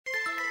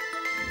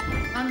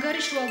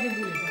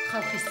ანგარიშვალდებულება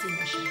ხალხის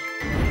წინაშე.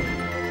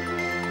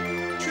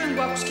 ჩვენ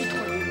გვაქვს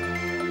კითხვები.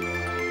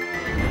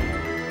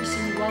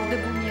 ისინი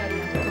ვალდებულნი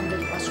არიან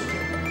გქონდეთ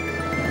პასუხები.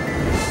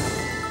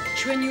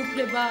 ჩვენი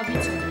უფლებაა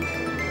ვიცოდეთ.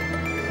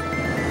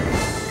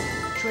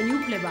 ჩვენი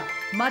უფლება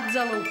მათ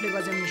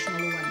ძალაუფლებაზე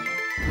მნიშვნელოვანია.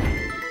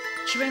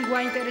 ჩვენ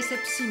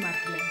გვაინტერესებს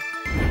სიმართლე.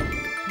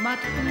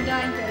 მათ უნდა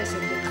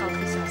აინტერესებდეთ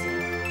ხალხის აზრი.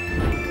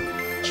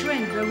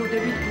 ჩვენ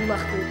ველოდებით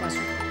გულახდილ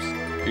პასუხებს.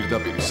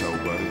 პირდაპირი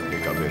საუბარი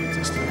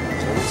ბერიძესთან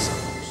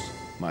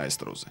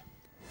მაესტროზე.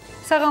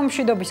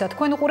 საღამომშვიდობისა,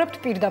 თქვენ უყურებთ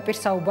პირდაპირ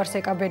საუბარს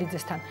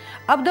ბერიძესთან.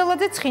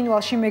 აბდალაძე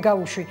ცხინვალში მე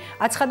გავუშვი.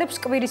 აცხადებს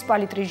კვირის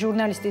პალიტრის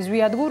ჟურნალისტი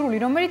ზვიად გურული,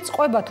 რომელიც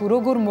ყვება თუ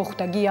როგორ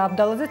მოხდა გია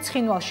აბდალაძე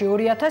ცხინვალში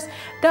 2000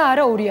 და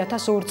არა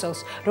 2002 წელს,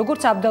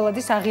 როგორც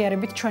აბდალაძის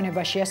აღიარებით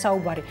ჩვენებაშია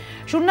საუბარი.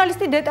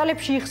 ჟურნალისტი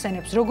დეტალებში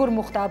იხსენებს, როგორ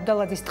მოხდა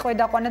აბდალაძის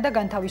ტყვედაყვანა და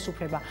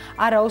განთავისუფლება.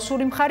 არა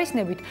ოსური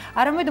მხარისნებით,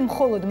 არამედ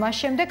მხოლოდ მას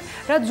შემდეგ,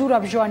 რაც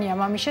ზურაბ ჟვანია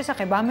მამის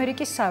შესახებ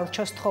ამერიკის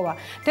საელჩოს თხოვა.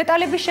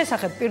 დეტალების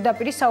შესახებ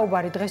პირდაპირი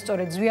საუბარი დღეს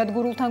სწორედ ზვიად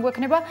გურულთან გვექნება.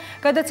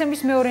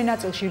 გადაცემის მეორე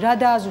ნაწილში რა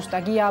დააზუსტა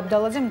გია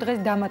აბდალაძემ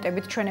დღეს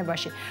დამატებით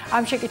ჩვენებაში.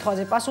 ამ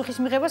შეკითხვაზე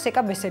პასუხის მიღებას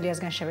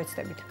ბესელიასგან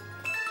შევეცდებით.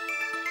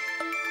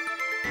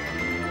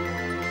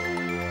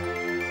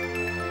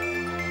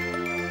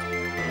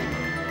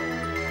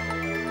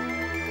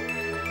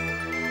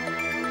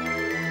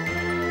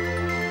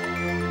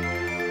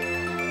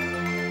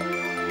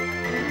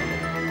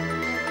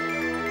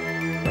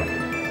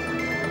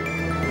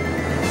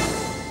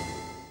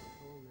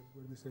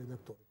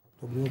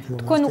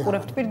 თქვენ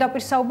უყურებთ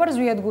პირდაპირ საუბარს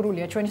ზვიად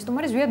გურულია ჩვენი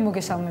სტუმარი ზვიად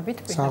მოგესალმებით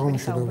პირდაპირ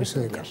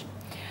საუბარს.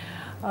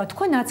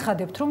 თქვენ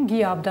აცხადებთ რომ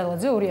გია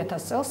აბდალაძე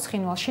 2000 წელს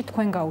ცხინვალში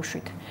თქვენ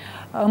გაუშვით.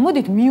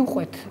 მოდით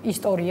მივყვეთ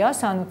ისტორიას,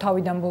 ანუ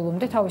თავიდან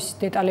ბოლომდე თავისი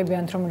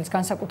დეტალებიანთ, რომელიც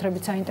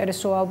განსაკუთრებით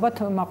საინტერესოა ალბათ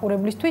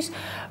მაყურებლისთვის,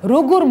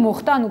 როგორ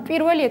მოხდა, ანუ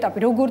პირველი ეტაპი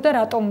როგორ და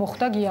რატომ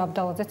მოხდა გია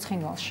აბდალაძე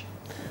ცხინვალში.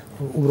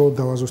 უბრალოდ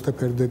დავაზუსტებ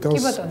ერთ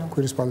დეტალს.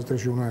 კვირის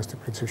პალიტრის ჟურნალისტი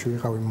პრინციპში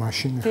ვიყავი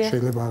მაშინ,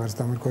 შეიძლება აღარც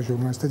დამერქვა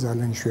ჟურნალისტი,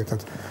 ძალიან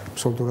იშვიათად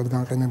აბსოლუტურად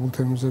განყენებულ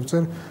თემებზე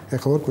ვწერ.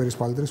 ეხლა ვარ კვირის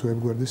პალიტრის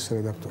ვებგვერდის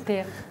რედაქტორი.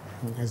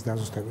 ეს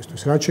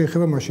დაზუსტებისთვის. რაც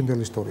შეეხება მაშინდელ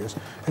ისტორიას.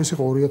 ეს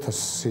იყო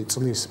 2000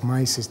 წლის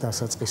მაისის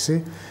დასაწყისი.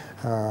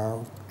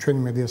 ჩვენი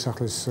მედია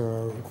სახლის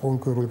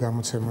ყოველკვირეული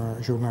გამოცემა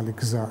ჟურნალი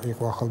გზა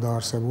იყო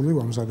ახალდაარსებული,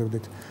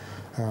 ვამზადებდით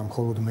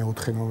მხოლოდ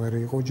მეოთხე ნომერი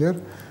იყო ჯერ.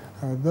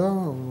 და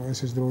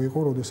ეს დრო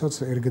იყო, როდესაც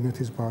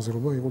ერგენეთის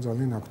ბაზრობა იყო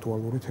ძალიან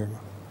აქტუალური თემა.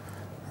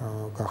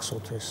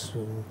 გახსოვთ ეს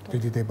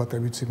დიდი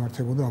დებატებიც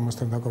იმართებოდა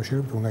ამასთან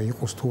დაკავშირებით, უნდა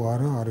იყოს თუ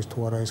არა, არის თუ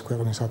არა ეს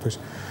ქვეყნისათვის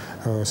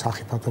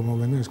სახიფათო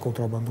მოვლენა, ეს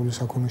კონტრაბანდული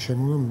საქონლის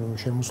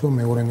შემოსვლა.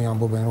 მეორენი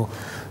ამბობენ, რომ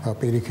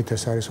პირიქით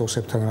ეს არის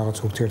ოსებთან რაღაც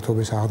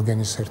ურთიერთობის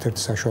აღდგენის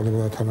ერთ-ერთი საშუალება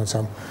და თანაც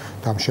ამ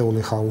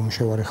დამშეული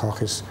უმშევარი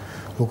ხალხის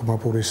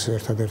ლუკმაპურის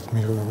ერთადერთ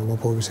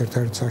მოპოვების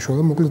ერთ-ერთი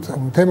საშუალება. მოკლედ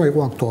თემა იყო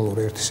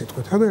აქტუალური ერთი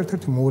სიტყვით. და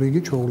ერთ-ერთი მორიგი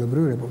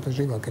ჩვეულებრივი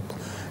რეპორტაჟი გაკეთდა.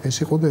 ეს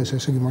იყო და ესე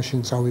იგი მაშინ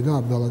წავიდა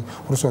აბდალაძე.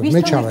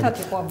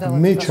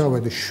 მე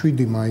ჩავედი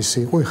 7 მაისი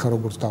იყო, ეხლა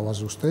როგორც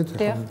დავაზუსტეთ,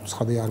 ეხლა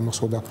ცხადი არ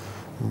მახსოვდა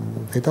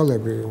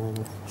დეტალები,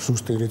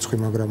 ზუსტი რიცხვი,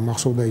 მაგრამ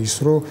მახსოვდა ის,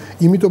 რომ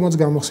იმიტომაც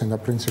გამახსენდა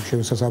პრინციპში,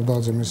 როდესაც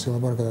აბდალაძე მის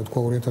ლაბარაკად თქვა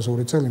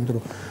 2002 წელი, იმიტომ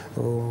რომ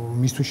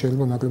მისთვის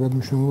შეიძლება ნაკლებად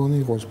მნიშვნელოვანი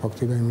იყოს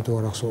ფაქტი და იმიტომ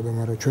არ ახსოვდა,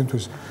 მაგრამ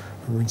ჩვენთვის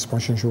ვინც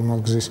მაშინ ჟურნალ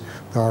გზის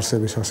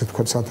დაარსების ასე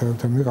თქვა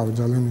სათერებთან მიყავი,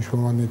 ძალიან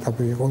მნიშვნელოვანი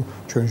ეტაპი იყო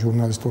ჩვენ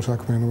ჟურნალისტურ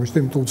საქმიანობაში და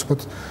იმიტომ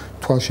უცბად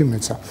თვალში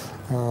მეცა.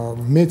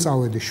 მე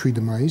წავედი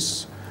 7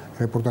 მაისს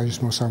რეპორტაჟის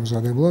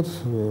მოსამზადებლად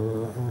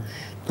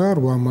და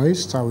 8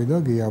 მაისს წავიდა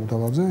გია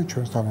აბდალაძე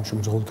ჩვენს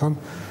თანამშრომელთან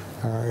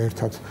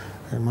ერთად.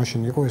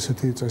 მაშინ იყო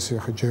ესეთი წესი,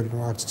 ახლა ჯერ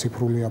არც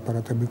ციფრული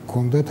აპარატები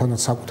გქონდა, თანაც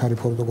საკუთარი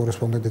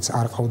ფოტოკორესპონდენტიც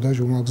არ ყავდა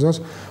ჟურნალგზას,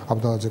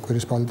 აბდალაძე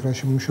კვირის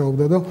პალიტრაში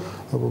მუშაობდა და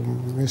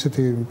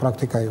ესეთი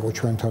პრაქტიკა იყო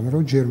ჩვენთან,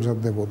 რომ ჯერ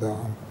მზადდებოდა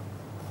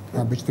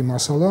დაბეჭდი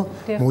მასალა,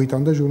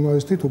 მოიტანდა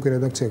ჟურნალისტი, თუ კი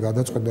რედაქცია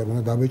გადაწყვეტდა, რომ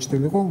უნდა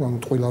დაბეჭდილიყო, ანუ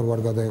ტყუილ არ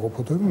ვარ გადაიღო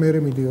ფოტოები, მე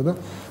მიდიოდა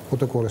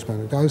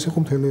ფოტოკორესპონდენტი. ეს იყო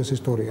მთელი ეს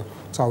ისტორია.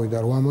 წავიდა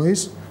 8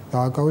 მაისს,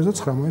 დააკავეს და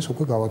 9 მაისს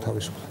უკვე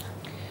გავათავისუფლეთ.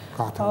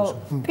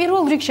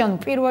 პირველ რიგში, ანუ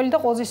პირველი და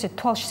ყველაზე ისე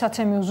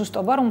თვალშისაცემი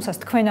უზუსტობა, რომელსაც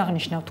თქვენ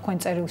აღნიშნავთ თქვენ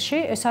წერილში,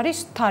 ეს არის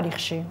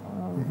თარიღში,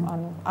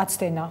 ანუ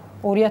აცდენა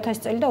 2000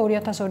 წელი და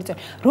 2002 წელი.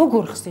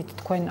 როგორ ხსნით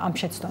თქვენ ამ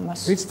შეცდომას?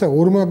 ვიცით და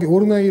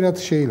ორნაირად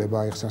შეიძლება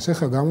აიხსნას.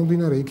 ეხლა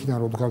გამომდინარე იქიდან,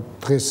 რომ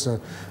დღეს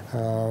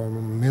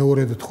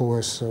მეორედ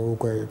თხოვეს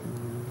უკვე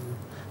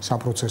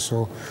საპროცესო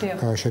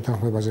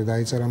შეთანხმებაზე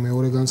დაიწერა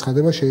მეორე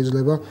განცხადება,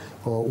 შეიძლება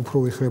უფრო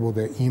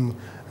ვიხრებოდე იმ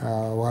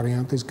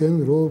ვარიანტისკენ,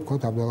 რომ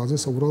თქვა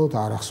აბდალაძეს უბრალოდ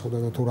არ ახსოვდა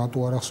და თუ რატო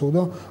არ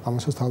ახსოვდა,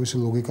 ამასაც თავისი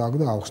ლოგიკა აქვს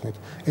და ავხსნით.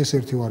 ეს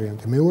ერთი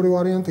ვარიანტი. მეორე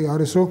ვარიანტი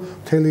არის, რომ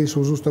მთელი ის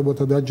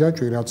უზუსტებათა და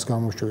ჯაჭვი, რაც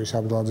გამოჩვევის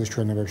აბდალაძეს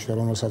ჩვენებებში და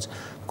რომელსაც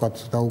თქვა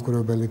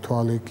დაუკვირვებელი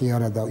თვალი კი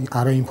არა და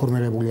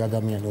არაინფორმირებული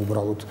ადამიანი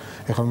უბრალოდ.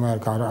 ეხლა მე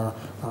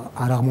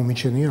არ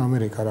აღმომიჩენია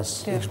ამერიკა, რაც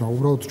ეხლა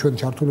უბრალოდ ჩვენ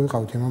ჩართული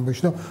ვიყავით იმ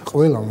ამბებში და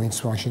ყველა ვინც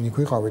მაშინ იქ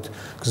ვიყავით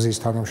გზის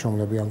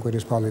თანამშრომლები ან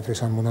კვირის პალიტრის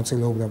ან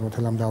მონაწილეობდა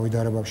მთელ ამ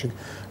დავიდარებაში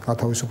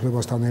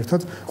გათავისუფლებასთან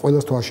ერთად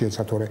ყველას თვალში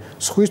ეცათ, თორე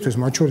სხვისთვის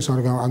მათ შორის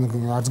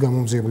არც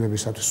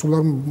გამომძიებლებისათვის სულ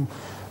არ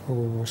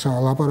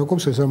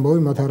ლაპარაკობს ეს ამბავი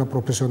მათ არა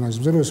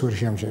პროფესიონალიზმზე, რომ ეს ვერ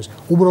შეამჩნევს.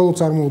 უბრალოდ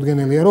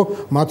წარმოუდგენელია, რომ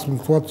მათ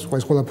თქვათ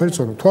ეს ყველაფერი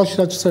სწორია.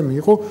 თვალშისაცემი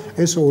იყო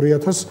ეს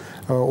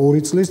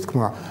 2002 წლის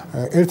თქმა.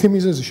 ერთი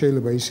მიზეზი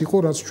შეიძლება ის იყო,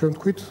 რაც ჩვენ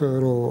თქვით,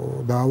 რომ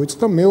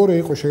დაავიწყდა, მეორე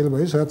იყო შეიძლება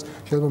ის, რაც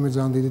შეიძლება მე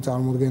ძალიან დიდი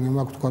წარმოუდგენა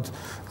მაქვს თქვათ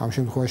ამ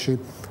შემთხვევაში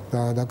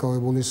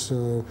დაკავებულის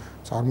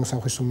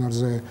წარმოსახვის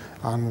უნარზე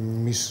ან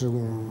მის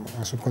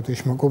ასე ვთქვათ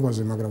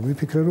ეშმაკობაზე, მაგრამ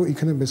ვიფიქრე, რომ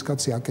იქნებ ეს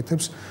კაცი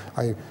აკეთებს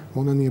აი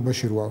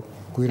მონანიებაში როა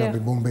გვირაბი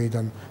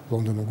ბომბეიდან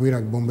ლონდონო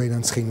გვირაბი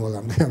ბომბეიდან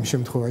ცხინვალამდე ამ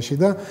შემთხვევაში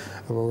და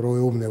რო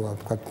ეუბნება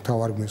თქვა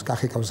თავარ გმირს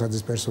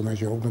კახიკავსაძის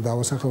პერსონაჟი უნდა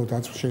დავასახელოთ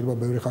რაც შეიძლება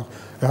ბევრი ხალხი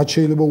რაც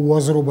შეიძლება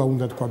უაზრობა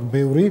უნდა თქვა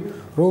ბევრი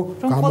რომ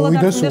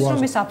გამოვიდეს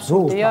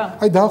უაზრო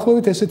აი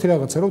დაახლოებით ესეთი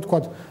რაღაცა რომ თქვა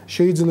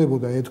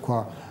შეიძლებოდა ეთქვა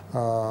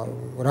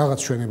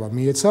რაღაც ჩვენება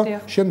მიეცა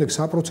შემდეგ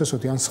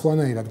საპროცესოთი ან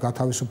სხვანაირად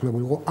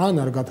გათავისუფლებულიყო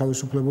ან არ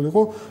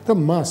გათავისუფლებულიყო და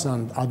მას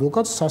ან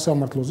ადვოკატს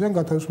სასამართლოზე ან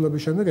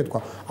გათავისუფლების შემდეგ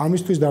ეთქვა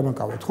ამისთვის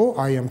დამაკავეთ ხო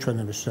აი ამ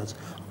ჩვენებისთვისაც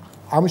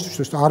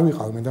ამისთვის არ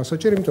ვიყავ მე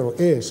დასაჭერი იმიტომ რომ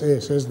ეს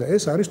და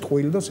ეს არის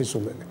ტყუილი და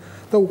სისულელი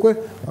და უკვე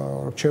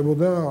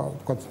რჩებოდა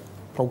თქვა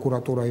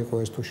პროკურატურა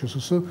იყო ეს თუ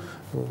შსს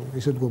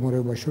ისეთ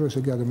გომორებაში რომ ესე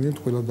იგი ადამიანი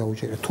ტყუილად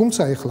დაუჭერა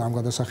თუმცა ეხლა ამ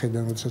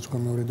გადასახედიდან როდესაც უკვე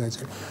მეორე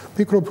დაიწყე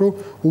ვფიქრობ რომ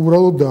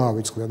უბრალოდ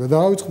დაავიწყდა და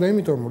დაავიწყდა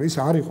იმიტომ რომ ის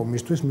არ იყო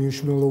მისთვის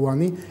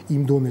მნიშვნელოვანი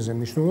იმ დონეზე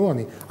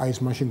მნიშვნელოვანი აი ეს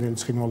მაშინდელი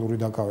ცხინვალური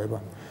დაკავება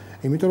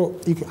იმიტომ რომ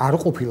იქ არ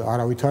ყოფილა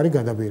არავითარი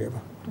გადაბირება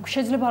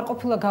შეიძლება არ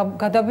ყოფილა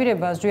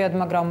გადაბირება ზვიად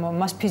მაგრამ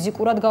მას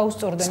ფიზიკურად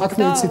გაუსწორდნენ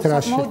და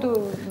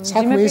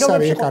საქმე ის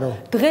არის ეკარო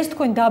დღეს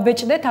თქვენ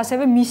დაბეჭდეთ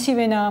ასევე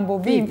მისივენა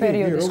ამბობი იმ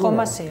პერიოდის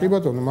ხომ ასეა კი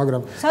ბატონო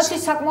მაგრამ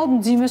საერთოდ საკმაოდ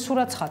მძიმე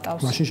სურათს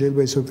ხატავს მაშინ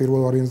შეიძლება ისე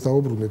პირველ ვარიანტს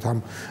დაუბრუნდეთ ამ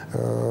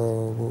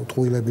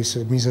ტყუილების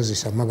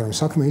მიზეზისა მაგრამ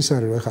საქმე ის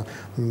არის რომ ეხა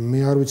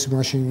მე არ ვიცი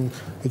მაშინ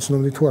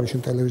იცნობდი თუ არის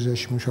შენ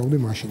ტელევიზიაში მუშაობდი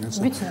მაშინაც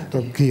და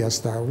გიას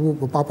და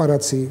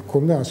პაპარაცი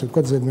ქონდა ასე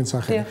ვთქვათ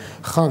ზედმეტსახელი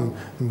ხან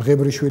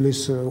მღებრიშვილის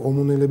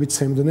ომუნელები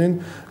დნენ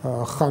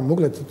ხან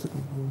მოკლედ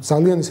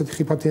ძალიან ისეთი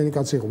ხიფათიანი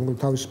კაცი იყო მოკლედ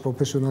თავის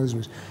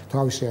პროფესიონალიზმის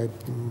თავისი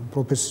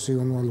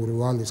პროფესიონალური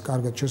ვალის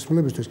კარგად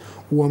შესრულებისთვის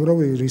უამრავ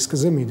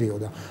რისკზე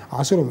მიდიოდა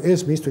ასე რომ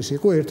ეს მისთვის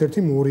იყო ერთ-ერთი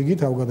მორიგი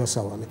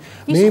თავგადასავალი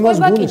მე იმას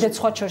გულისხმობ კიდე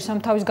სხვა შორის ამ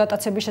თავის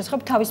გატაცების შესახებ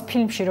თავის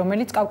ფილმში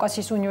რომელიც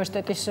კავკასიის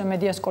უნივერსიტეტის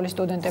მედია სკოლის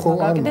სტუდენტებმა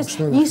გააკეთეს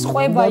ის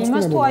ყვება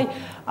იმას თუ აი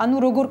ანუ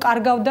როგორ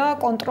კარგავდა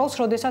კონტროლს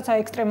როდესაც აი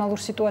ექსტრემალურ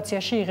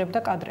სიტუაციაში იღებდა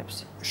კადრებს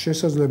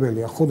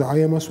შესაძლებელია ხო და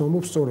აი ამას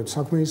ვამბობ სწორედ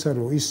საქმე ის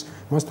არის რომ ის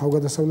მას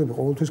თავგადასავლები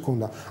ყოველთვის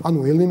ჰქონდა. ანუ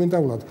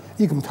ელემენტარულად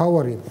იქ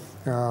მთავარი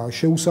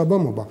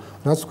შეუსაბამობა,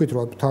 რაც თქვით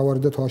რომ მთავარი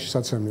და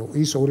თვალშისაცემი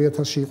ის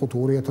 2000-ში იყო თუ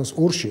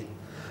 2002-ში.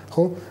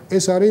 ხო?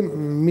 ეს არის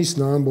მის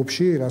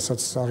ნაამბობში,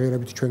 რასაც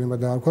აღიარებით ჩვენება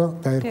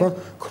დაერქვა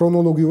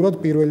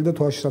ქრონოლოგიურად პირველი და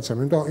თვალშისაცემი.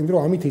 იმიტომ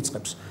რომ ამით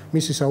იწყებს.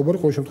 მისი საუბარი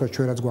ყოველ შემთხვევაში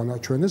ჩვენ რაც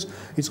გვანაჩვენეს,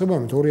 იწყება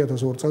ამით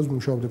 2002 წელს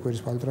მუშაობდი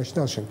კვირის პალიტრაში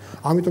და ასე.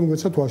 ამიტომ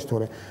გვეცა თვალში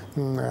თორე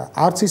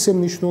არც ისე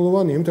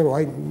მნიშვნელოვანია, იმიტომ რომ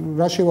აი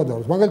რა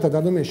შევადაროთ. მაგალითად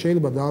ადამიანი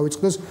შეიძლება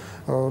დაავიწყდეს,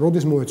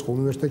 როდის მოეწყო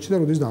უნივერსიტეტში და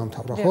როდის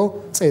დაამთავრა, ხო?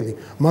 წელი.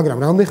 მაგრამ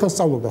რამდენ ხანს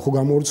სწავლობდა, ხო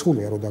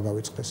გამორიცხულია რომ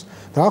დაგავიწყდეს.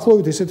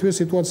 დაახლოებით ესეთივე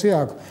სიტუაცია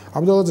აქვს.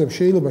 აბდალაძემ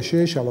შეიძლება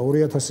შეეშალა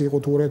 2000 იყო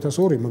თუ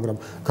 2002, მაგრამ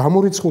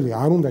გამორიცხული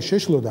არ უნდა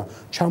შეშლოდა,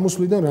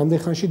 ჩამოსვლიდან რამდენ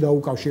ხანში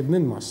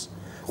დაუკავშირდნენ მას.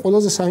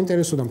 ყველაზე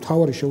საინტერესო და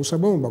მთავარი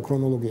შეუსაბამობა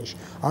ქრონოლოგიაში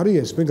არის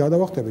ეს, მე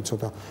გადავახტები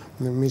ცოტა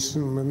მის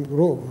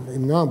რომ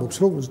ნაამბობს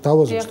რომ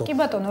დავაზუსტო. კი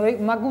ბატონო,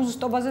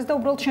 მაგუზუსტობაზეც და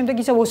უბრალოდ შემდეგ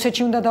ისე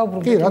ოსეთში უნდა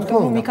დავბრუნდეთ,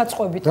 რომ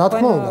მიკაწყობით. რა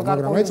თქმა უნდა,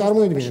 მაგრამ აი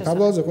წარმოიდგინეთ,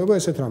 აბდალაძე ყვება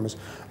ესეთ რამეს.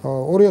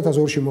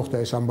 2002-ში მოხდა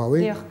ეს ამბავი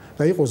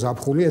და იყო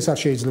ზაფხული, ეს არ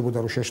შეიძლებოდა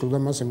რომ შეშლოდა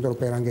მას, იმიტომ რომ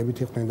პერანგებით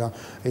იყვნენ და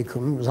იქ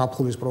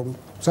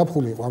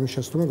ზაფხული იყო, ამის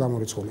შესრულება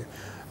გამორიცხულია.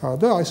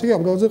 და ესე იგი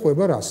აბდალაძე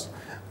ყვება რას?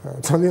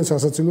 ძალიან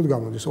სასაცილოდ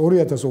გამოდის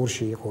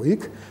 2002-ში იყო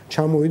იქ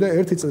ჩამოვიდა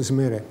ერთი წლის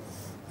მერე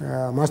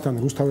მასთან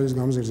რუსთაველის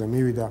გამზირზე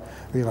მივიდა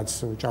ვიღაც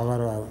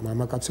ჭაღარა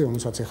მამაკაცი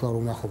რომელსაც ეხლა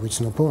რომ ნახო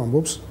ვიცნობო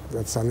ამბობს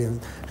რაც ძალიან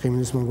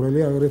ღიმილის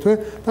მონგრელია აგრეთვე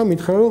და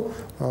მითხრა რომ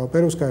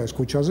პეროვსკაიას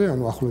ქუჩაზე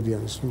ანუ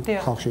ახლოდიანის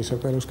ხალხში ისე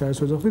პეროვსკაიას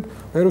ვეძახდით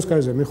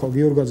პეროვსკაიაზე მიხვალ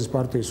გიორგაძის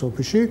პარტიის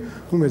ოფისში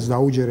თუ მეც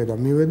დაუჯერე და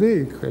მივედი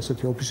იქ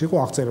ესეთი ოფისი იყო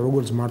აღწერა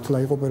როგორც მართლა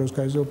იყო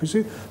პეროვსკაიას ოფისი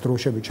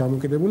დროშები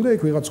ჩამოკიდებული და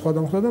იქ ვიღაც სხვა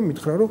დამხვდა და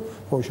მითხრა რომ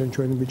ხო შენ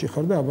ჩვენი ბიჭი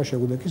ხარ და აბა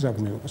შეგვიდექი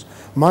საქმიანობას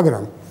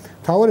მაგრამ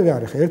თავარი რა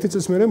არის ერთი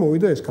წლის მერე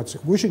მოვიდა ეს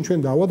კაცი გუშინ ჩვენ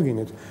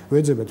დავადგინეთ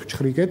ვეძებეთ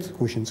ჩხრიკეთ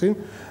გუშინ წინ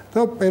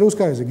და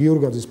პეროვსკაიაზე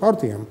გიორგაძის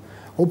პარტიამ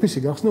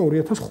ოფისი გახსნა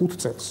 2005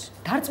 წელს.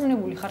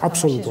 დარწმუნებული ხარ?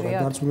 აბსოლუტურად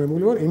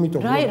დარწმუნებული ვარ,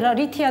 იმიტომ რომ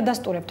რითი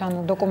ადასტურებთ ანუ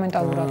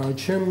დოკუმენტალურად?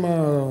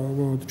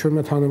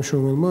 ჩემმა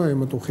თანამშრომელმა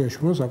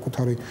ემატუხიაშვილმა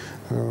საკუთარი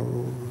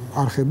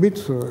არხებით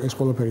ეს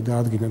ყველაფერი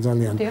დაადგინა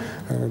ძალიან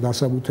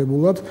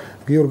დასაბუთებულად.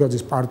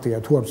 გიორგაძის პარტია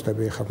თუ არ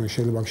ვწდები ეხლა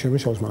შეიძლება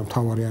შემეშალოს, მაგრამ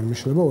თავარი არ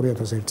მეშლება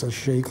 2001 წელს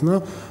შეიქმნა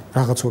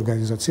რაღაც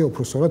ორგანიზაცია,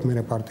 უფრო სწორად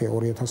მე პარტია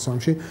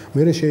 2003-ში,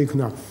 მე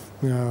შეიქმნა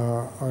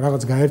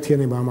რაღაც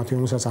გაერთიანება ამათი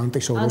რომელსაც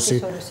ანტისოროსი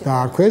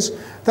დაარქვეს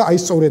და აი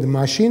სწორედ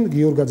მაშინ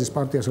გიორგაძის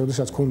პარტიას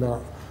როდესაც ქონდა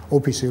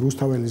ოფისი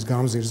რუსთაველის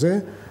გამზირზე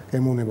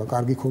ემონება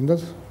კარგი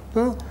ქონდათ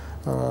და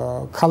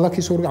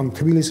ქალაქის ან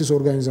თბილისის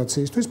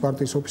ორგანიზაციისთვის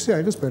პარტიის ოფისი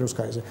აიღეს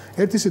პეროვსკაიაზე.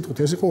 ერთი სიტყვით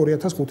ეს იყო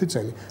 2005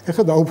 წელი.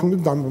 ეხლა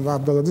დაუბრუნდით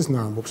აბდალაძის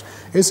ნაამბობს.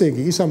 ესე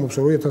იგი, ის ამბობს,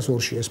 რომ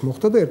 2002-ში ეს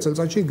მოხდა და ერთ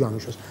წელიწადში იქ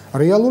გამოიშვეს.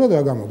 რეალურად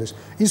რა გამოდის?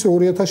 ის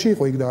 2000-ში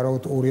იყო იქ და არა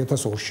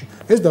 2002-ში.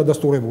 ეს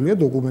დადასტურებულია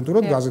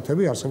დოკუმენტურად,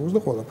 გაზეთები არსებობს და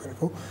ყველაფერი,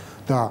 ხო?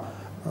 და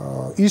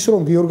ის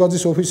რომ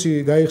გიორგაძის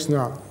ოფისი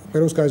გაიხსნა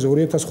პეროვსკაიაზე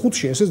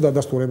 2005-ში, ესეც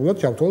დადასტურებულად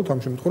ჩავთვალოთ ამ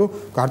შემთხვევაში, რომ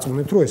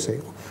გარწმუნებთ, რომ ესე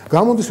იყო.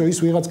 გამოდის, რომ ის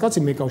ვიღაც კაცი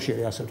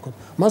მეკავშირე, ასე ვთქვათ.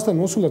 მასთან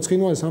მოსულა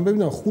ცხინვალის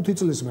ამბებიდან 5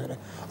 წლის მერე.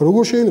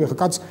 როგორ შეიძლება ხა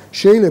კაც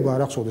შეიძლება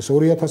არ ახსოვდეს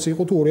 2000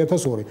 იყო თუ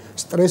 2002.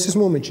 სტრესის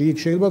მომენტში იქ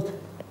შეიძლება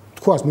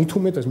თქვას მით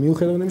უმეტეს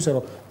მიუხედავად იმისა,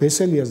 რომ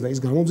ბესელიას და ის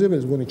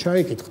გამოძიებელს მგონი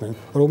ჩაეკითხნენ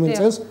რომელ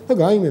წელს და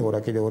გაიმეორა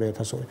კიდე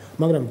 2002.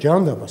 მაგრამ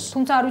ჯანდაბას.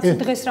 თუმცა არ ვიცი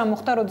დღეს რა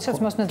მოხდა, როდესაც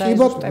მოსნა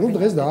დააზუსტებინა. ნუ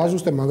დღეს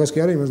დააზუსტე, მაგას კი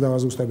არა, იმას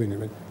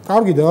დააზუსტებინებენ.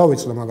 კარგი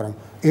დავავეცლა, მაგრამ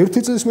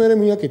 1 წლის მერე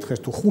მიაკითხეს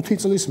თუ 5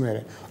 წლის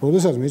მერე,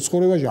 როდესაც მის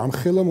ცხოვრებაში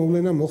ამხელა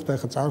მოვლენა მოხდა,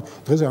 ეხლა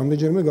დღეს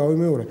რამდენჯერმე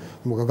გავიმეორე.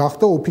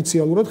 გახდა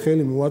ოფიციალურად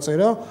ხელი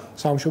მოაწერა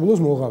სამშობლოს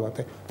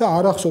მოღალატე და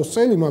არ ახსოვს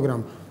წელი,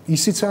 მაგრამ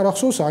ისიც არ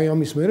ახსოვს აი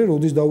ამის მერე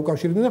როდის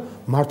დაუკავშირდნენ და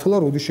მართლა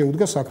როდის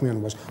შეუდგა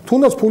საქმიანობას.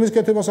 თუნდაც ფულის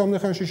კეთებას ამდენ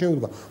ხანში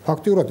შეუდგა.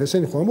 ფაქტიურად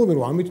ესენი ხო ამბობენ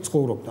რომ ამით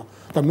ცხოვრობდა.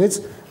 და მეც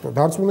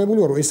დარწმუნებული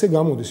ვარ რომ ესე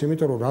გამოდის,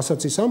 იმიტომ რომ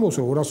რასაც ის ამბობს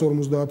რომ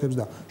 250-ებს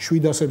და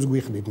 700-ებს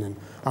გვიხდიდნენ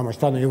ამაში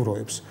თან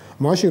ევროებს.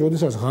 მაშინ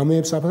როდესაც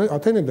ღამეებს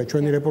ათენებდა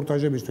ჩვენი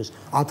რეპორტაჟებისთვის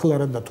 10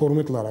 ლარად და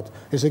 12 ლარად,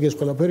 ესე იგი ეს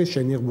ყველაფერი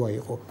შენიღბვა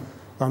იყო.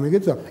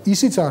 გამიგეთ და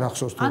ისიც არ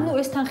ახსოვს თუ ანუ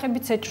ეს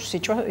თანხებიც ეჭვს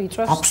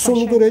იწვევს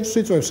აბსოლუტურად ეჭვს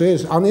იწვევს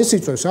ეს ეს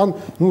იწვევს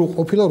ნუ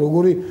ყოფილა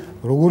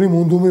როგორი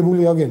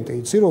მონდომებული აგენტი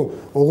იცი რომ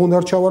ოღონდ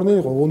არ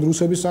ჩავარდნილიყო ოღონდ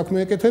რუსების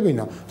საქმე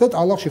ეკეთებინა და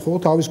ტალახში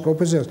ხო თავის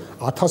პროფესიას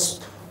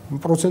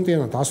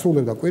 1000%-იანად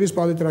ასრულებდა კვირის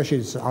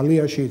პალიტრაშიც,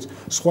 ალიაშიც,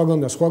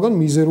 სხვაგან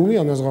მიზერული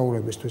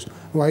ანაზღაურებისთვის.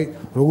 ნუ აი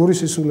როგორი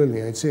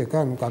სისულელია, იცი, ეკა,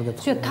 ნუ კარგად.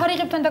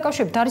 თარიღებთან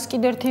დაკავშირებით არის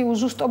კიდე ერთი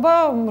უზუსტობა,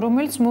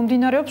 რომელიც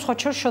მომდინარეობს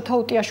ხოჩერ შოთა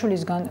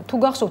უტიაშვილისგან. თუ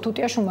გახსოვთ,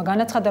 უტიაშვილმა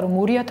განაცხადა, რომ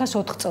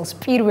 2004 წელს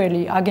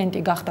პირველი აგენტი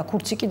გახდა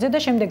ქურციკიძე და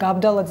შემდეგ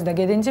აბდალაძე და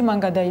გედენიძე მან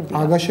გადაიბირა.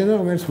 აგაშენა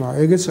ღმერთმა,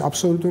 ეგეც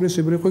აბსოლუტური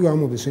სიბრიყვი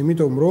გამოდის,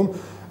 იმიტომ რომ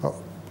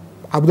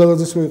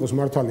აბდალაძეს რო იყოს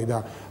მართალი და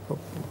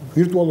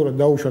ვირტუალურად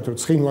დაუშვათ რომ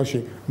ცხინვალში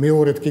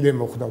მეორედ კიდე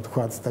მოხდა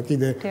თქვაც და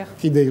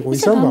კიდე იყო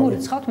ის ამბავი.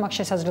 გამორიცხავთ მაგ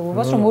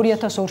შესაძლებლობას რომ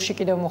 2002-ში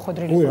კიდევ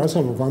მოხვედრილი. ой, ასე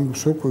ამ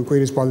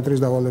კვირის პალიტრის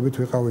დავალებით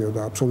ვიყავიო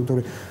და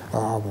აბსოლუტური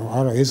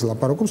არა ეს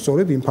ლაპარაკობს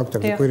სწორედ იმ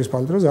ფაქტებზე კვირის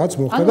პალიტრაზე რაც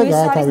მოხდა და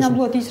გაათავისუფლა. ანუ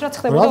ნამდვილად ის რაც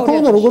ხდებოდა 2002-ში. რა თქმა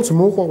უნდა, როგორც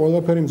მოყვა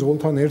ყველაფერი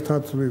მძღოლთან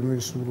ერთად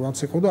რაც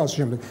იყო და ასე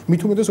შემდეგ.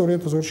 მით უმეტეს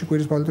 2002-ში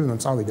კვირის პალიტრიდან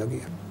წავიდა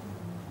გია.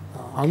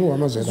 ანუ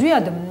ამაზე რა.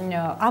 ზვიად,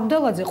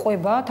 აბდალაძე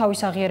ყვება თავის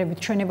აღიარებით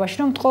ჩვენებაში,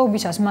 რომ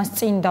ტყვეობისას მას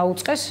წინ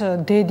დაუწყეს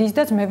დედის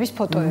და ძმების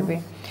ფოტოები.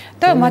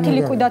 და მათი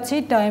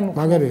ლიკვიდაციით დაემუქრა.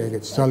 მაგარია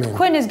ეგეც, ძალიან.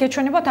 თქვენ ეს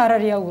გეჩვენებათ არ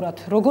რეალურად.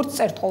 როგორც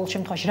წერთ ყოველ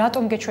შემთხვევაში,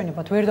 რატომ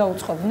გეჩვენებათ? ვერ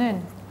დაუწყობდნენ?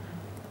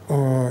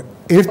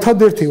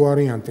 ერთადერთი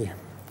ვარიანტი.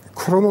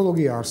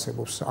 ქრონოლოგია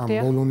არსებობს ამ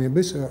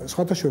ბოლონების,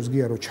 სხვათა შორის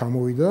გია რომ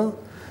ჩამოვიდა,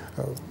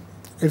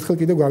 ერთხელ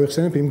კიდევ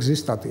გავიხსენებ იმ გზის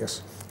სტატიას.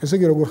 ესე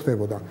იგი როგორ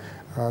ხდებოდა?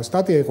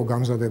 სტატია იყო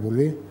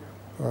გამზადებული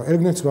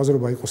ერგნეცის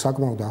ბაზრობა იყო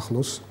საკმაოდ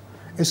ახლოს.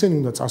 ესენი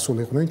უნდა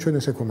წასულიყვნენ, ჩვენ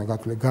ესე ქონა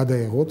გათვლილი,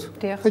 გადაეღოთ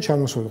და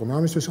ჩამოსულიყვნენ.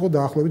 ამისთვის იყო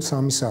დაახლოებით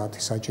 3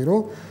 საათი საჭირო.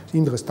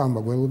 იმ დღეს სტამბა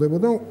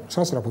გველოდებოდა,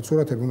 სასწრაფოდ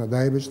სურათები უნდა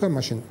დაებეჭდა,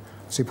 მაშინ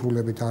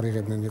ციფრულებით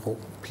არიღებდნენ, იყო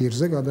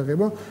ფირზე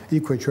გადაღება.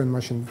 იქვე ჩვენ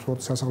მაშინ სპორტ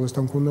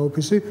სასახლესთან მქონდა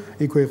ოფისი,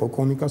 იქვე იყო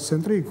კონიკას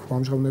ცენტრი, იქ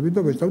ვამჟღავნებით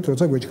და ვეჭდავით,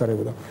 როცა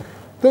გვეჩქარებოდა.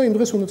 და იმ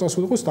დღეს უნდა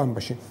წასულიყო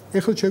სტამბაში.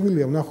 ეხლა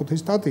შეგვიძლია ვნახოთ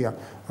ეს სტატია,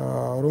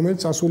 რომელიც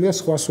წასულია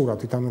სხვა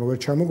სურათით, ანუ რომ ვერ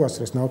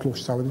ჩამოგვასწრეს,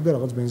 ნავთლუღში წავედით და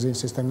რაღაც ბენზინის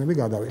სისტემები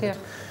გადავიდეთ.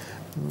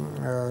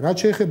 რაც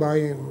შეეხება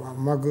აი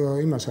მაგ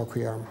იმას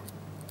აქვია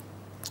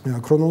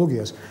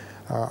ქრონოლოგიას,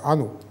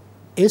 ანუ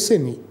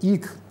ესენი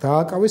იქ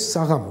დააკავეს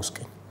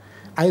საღამოსკენ.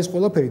 აი ეს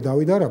ყველაფერი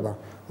დავით არაბა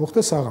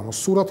მოხდა საღამოს.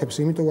 სურათებს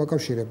იმიტომ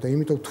ვაკავშირებ და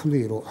იმიტომ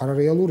ვთვლი, რომ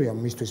არარეალურია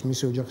მისთვის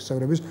მისი ოჯახის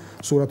წევრების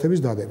სურათების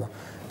დადება.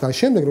 და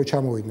შემდეგ რო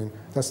ჩამოვიდნენ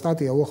და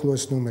სტატია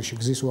უახლოეს ნომერში,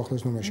 გზის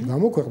უახლოეს ნომერში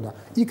გამოქვეყნდა,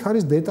 იქ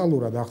არის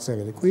დეტალურად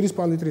აღწერილი კვირის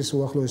პალიტრის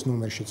უახლოეს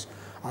ნომერშიც.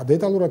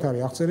 დეტალურად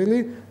არის აღწერილი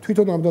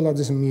თვითონ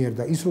აბდალაძის მიერ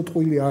და ის რო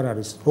ტყვილი არ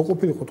არის, რო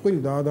ყოფილიყო ტყვილი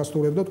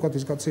დაადასტურებდა, თქვა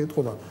ის კაცი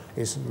ეთყოდა,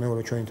 ეს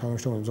მეორე ჩვენი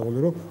თანამშრომელი ზღოლი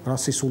რომ რა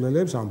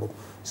სისულელეებს ამბობ.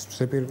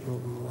 ზეპირ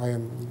აი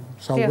ამ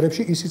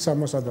საუბრებში ისიც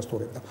ამას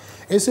ადასტურებდა.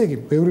 ესე იგი,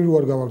 ბევრი რო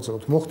არ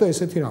გავაგრძელოთ, მოხდა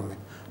ესეთი რამე.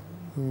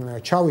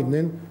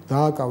 ჩავიდნენ,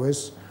 დააკავეს,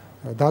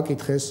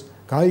 დაკითხეს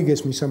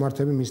გაიგეს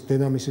მისამართები მის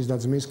დედამისის და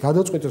ძმის,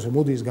 გადაწყვიტეს რომ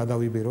მოდი ის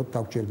გადავიბიროთ,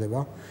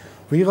 დაგჭირდება.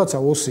 ვიღაცა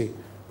ოსი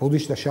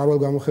ბოდიში და შარვალ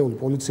გამოხეული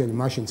პოლიციელი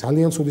მაშინ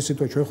ძალიან ცუდი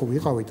სიტუაცია ჩვენ ხო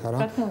ვიყავით არა?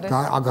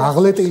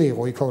 გაღლეტილი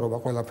იყო იქავრობა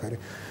ყველაფერი.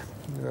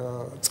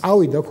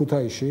 წავიდა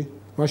ქუთაისში,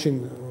 მაშინ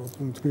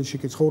თბილისში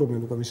კი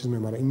ცხოვრობდნენ უკვე მისის მე,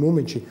 მაგრამ იმ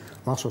მომენტში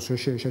მახსოვს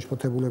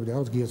შეშფოთებულები და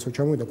რაღაც გიაცო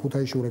ჩამოვიდა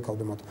ქუთაისში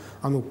ურეკავდა მათ.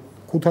 ანუ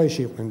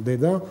ქუთაისში იყვნენ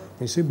დედა,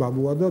 მისი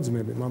ბაბუა და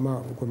ძმები. მამა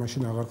უკვე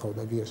მაშინ აღარ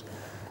ყავდა გიას.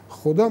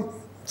 ხო და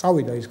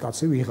წავიდა ის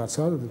კაცი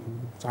ვიღაცა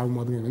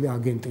წარმოადგენელი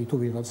აგენტი თუ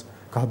ვიღაც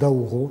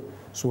გადაუღო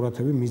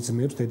სურათები მის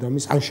ძმებს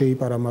დედამის ან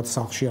შეიპარა მათ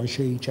სახლში ან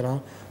შეიჭრა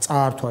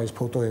წაართვა ეს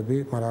ფოტოები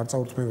მაგრამ არ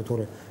წაურთმევით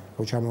თორე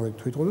ხო ჩამოვედი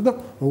თვითონ და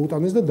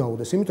მოუტანეს და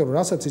დაუდეს. იმიტომ რომ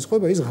რასაც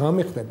იწყება, ის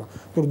ღამე ხდება.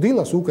 იმიტომ რომ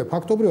დილას უკვე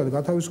ფაქტობრივად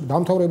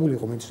დამთავრებული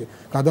იყო მიწი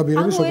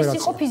გადაბირების ოპერაცია. ანუ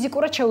ეს იყო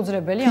ფიზიკურად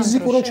შეუძლებელი ამ დროს.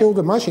 ფიზიკურად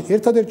შეუძლებელი. მაშინ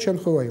ერთადერთი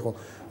შემთხვევა იყო,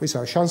 ისა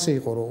შანსი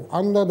იყო, რომ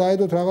ან უნდა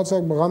დაედოთ რაღაცა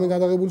ღამე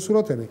გადაღებული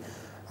სურათები.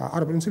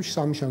 არა, პრინციპში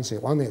სამი შანსი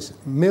იყო. ან ეს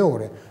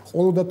მეორე,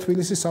 ყოლოდა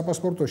თბილისის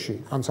საპასპორტოში,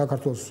 ან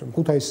საქართველოს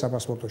ქუთაისის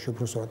საპასპორტოში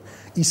უბრალოდ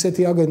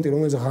ისეთი აგენტი,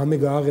 რომელიც ღამე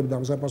გააღებდა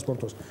ამ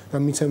საპასპორტოს და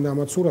მიცემდა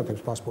ამათ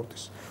სურათებს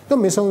პასპორტის. და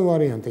მესამე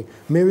ვარიანტი,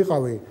 მე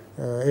ვიყავი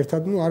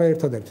ერთად, ну, არა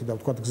ერთადერთი და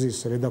ვთქვათ გზის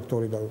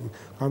რედაქტორი და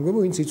გამგებო,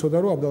 ვინც იცოდა,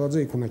 რომ აბდალაძე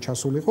იქ უნდა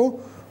ჩასულიყო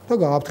და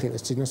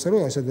გააფრთხილეს წინასწარ,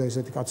 რომ ესე და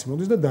ესეთი კაცი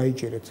მოდის და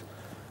დაიჭერეთ.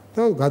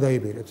 და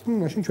გადაიბერეთ.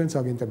 ну, მაშინ ჩვენც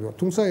აგენტები ვართ.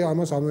 თუმცა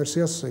ამას ამ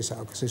ვერსიას ის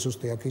აქვს,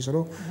 სესუსტე აქვს ის,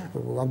 რომ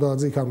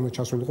აბდალაძე იქ არ უნდა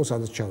ჩასულიყო,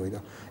 სადაც ჩავიდა.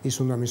 ის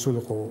უნდა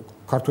მისულიყო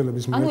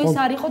ქართველების მიერ. ანუ ეს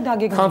არ იყო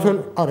დაგეგმილი.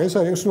 არა, ეს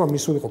არის, უნდა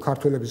მისულიყო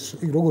ქართველების,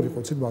 როგორ იყო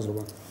იცით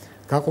ბაზრობა.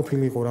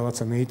 გაყოფილი იყო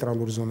რაღაცა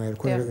ნეიტრალური ზონა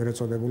ერქვა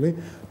ერეწოდებული.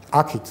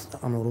 აქით,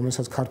 ანუ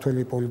რომელსაც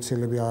ქართველი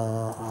პოლიციელები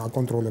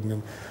აკონტროლებდნენ,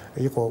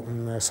 იყო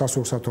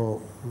სასურსათო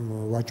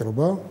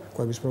ვაჭრობა,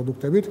 კვების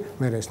პროდუქტებით,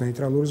 მერე ეს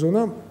ნეიტრალური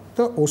ზონა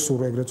და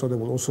ოსურ ეგრეთ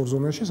წოდებულ ოსურ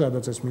ზონაში,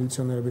 სადაც ეს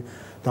მილიციონერები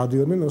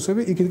დადიოდნენ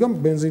ოსები, იქიდან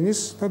ბენზინის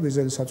და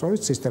დიზელის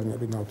საწვავის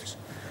ცისტერნები ნავთის.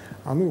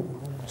 ანუ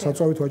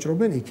საწვავით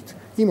ვაჭრობდნენ იქით.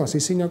 იმას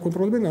ისინი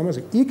აკონტროლებდნენ, ამას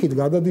იქით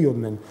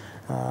გადადიოდნენ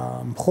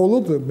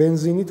მხოლოდ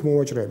ბენზინით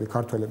მოვაჭრეები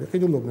ქართველები.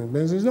 ყიდულობდნენ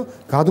ბენზინს და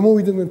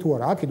გადმოვიდნენ თუ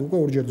არა, აქეთ უკვე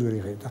ორჯერ ძვირი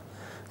ღირდა.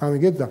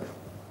 ამიგეთ და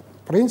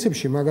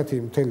პრინციპში მაგათი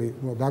მთელი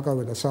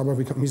დაკავე და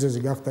საბაბი და მიზეზი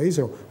გახდა ის,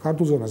 რომ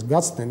ქართულ ზონას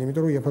გაცდნენ,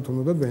 იმიტომ რომ იაფათ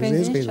უნდათ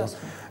ბენზინის ყიდვა.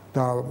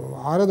 და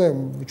არა და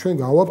ჩვენ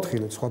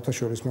გავაფრთხილეთ სხვათა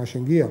შორის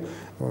მაშინ გია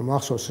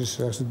მახსოვს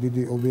ეს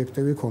დიდი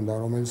ობიექტივი ქონდა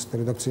რომელიც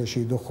რედაქციაში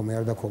იდო ხოლმე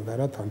არ დაქონდა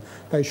რა თან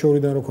და ის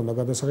შორიდან რო ქონდა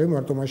გადასაღები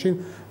მარტო მაშინ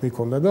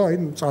მიქონდა და აი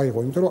წაიღო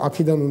იმიტომ რომ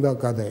აქედან უნდა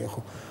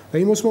გადაეხო და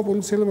იმოსმა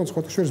პოლიციელებმა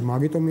სხვათა შორის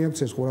მაგიტომ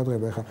მიაქცეს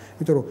ყურადღება ხა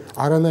იმიტომ რომ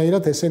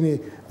არანაირად ესენი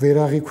ვერ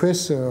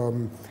აღიქვეს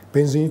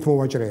ბენზინით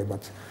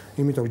მოვაჭრეებად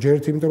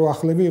იმიტომ რომ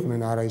ახლები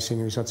იყვნენ არა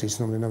ისინი ვისაც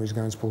იცნობდნენ და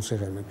ვისგანაც ფულს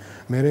იღებდნენ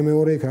მერე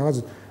მეორე იქ რაღაც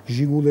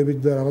ჟიგულებით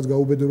და რაღაც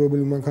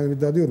გაუბედურებული მანქანებით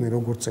დადიოდნენ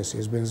როგორც წესი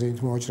ეს ბენზინით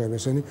მოვაჭრეები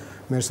ესენი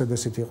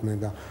მერსედესით იყვნენ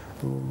და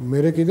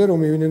მერე კიდე რომ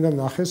მივიდნენ და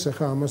ნახეს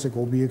ახლა ამას ეგ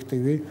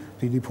ობიექტივი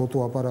დიდი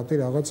ფოტოაპარატი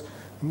რაღაც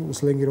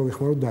სლენგი რო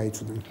ვიხმარო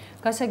დაიწვდნენ.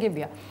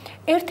 გასაგებია.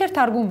 ერთ-ერთ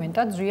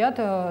არგუმენტად ზვიად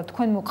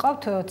თქვენ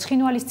მოყავთ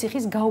ცხინვალის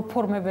ციხის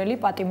გაუფორმებელი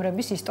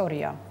პატიმრების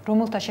ისტორია,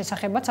 რომელთა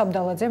შესახებაც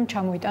აბდალაძემ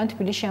ჩამოიტანა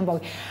თბილისში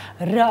ამბავი.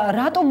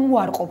 რატომ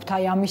უარყოფთ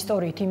აი ამ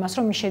ისტორიით იმას,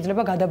 რომ ის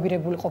შეიძლება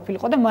გადაბირებული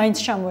ყოფილიყო და მაინც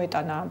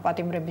ჩამოეტანა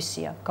პატიმრების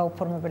სია,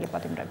 გაუფორმებელი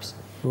პატიმრების?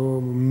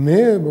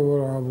 მე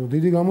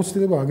დიდი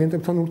გამოცდილება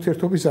აგენტებთან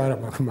ურთიერთობის არ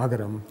მაქვს,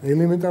 მაგრამ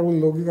ელემენტარული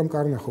ლოგიკა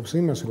მკარნახობს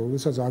იმას, რომ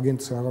როდესაც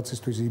აგენტს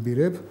რაღაცისთვის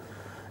იბირებ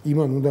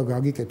იმან უნდა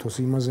გაგიკეთოს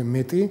იმაზე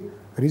მეტი,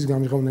 რის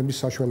გამჟღავნების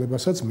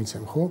საშუალებასაც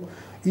მიცემ, ხო?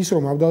 ის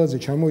რომ აბდალაძე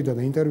ჩამოიდა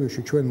და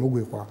ინტერვიუში ჩვენ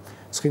მოგვიყვა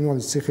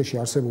ცხინვალის ციხეში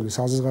არსებული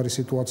საზღარი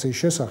სიტუაციის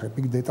შესახებ,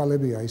 იქ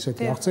დეტალებია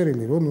ისეთი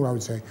აღწერილი, რომ ნუ რა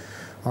ვიცი,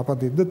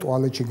 აპატიებ და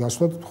ტუალეტში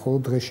გასვლა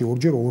მხოლოდ დღეში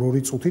ორჯერ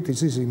 2 წუთით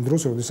იცის იმ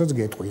დროს, როდესაც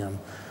გეტყვიან.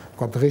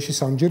 თქვა დღეში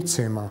 3ჯერ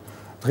ცემა.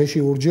 დღეში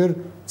ორჯერ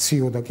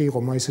ციოდა კი იყო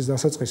მაისის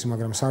დასაწყისი,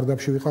 მაგრამ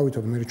სარდაფში ვიყავითო,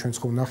 მე ჩვენც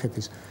ხო ვნახეთ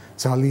ის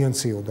ძალიან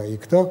ციოდა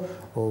იქ და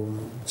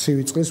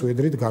ცივი წყლის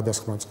ვედრით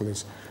გადასხმა წყლის.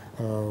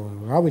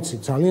 რა ვიცი,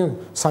 ძალიან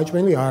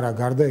საჭმელი არა,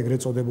 გარდა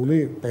ეგრეთ წოდებული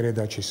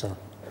პერედაჩისა.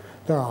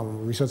 და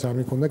ვისაც არ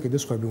მიქონდა კიდე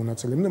სხვები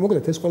უნაწილებლები.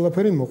 მოკლედ ეს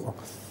ყველაფერი მოყვა.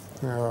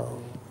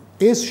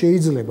 ეს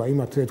შეიძლება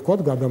იმათ თქვათ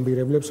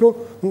გადამბირებლებს, რომ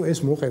ნუ ეს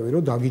მოყევი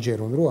რომ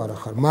დაგიჯერონ, რომ არა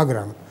ხარ,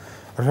 მაგრამ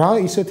რა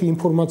ისეთი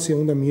ინფორმაცია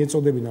უნდა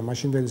მიეწოდებინა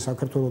მაშინდელი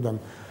საქართველოსთან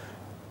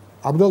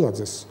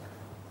აბდალაძეს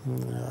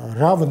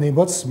რა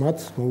ვნებაც მათ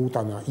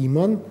მოუტანა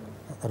იმან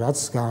რაც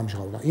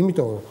გაამჟღავნა.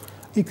 იმიტომ რომ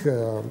იქ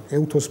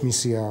ეუთოს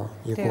მისია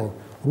იყო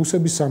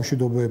რუსების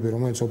სამშვიდობოები,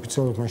 რომელიც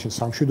ოფიციალურად მაშინ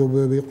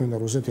სამშვიდობოები იყვნენ და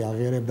რუსეთი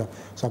აღიარებდა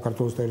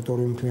საქართველოს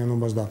ტერიტორიულ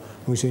მთლიანობას და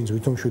ნუ ისინი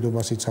ვითომ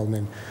მშვიდობას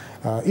იცავდნენ.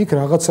 იქ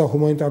რაღაცა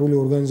ჰუმანიტარული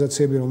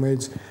ორგანიზაციები,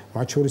 რომელიც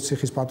მათ შორის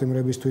ციხის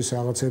პატიმრებისთვის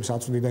რაღაცებს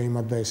აწვდიდა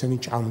იმათ და ესენი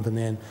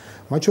ჭამდნენ.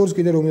 მათ შორის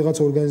კიდე რომ რაღაც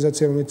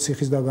ორგანიზაცია, რომელიც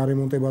ციხის და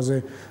გარემონტებაზე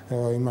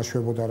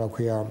იმაშვებოდა, რა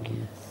ქვია,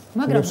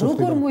 მაგრამ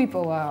როგორ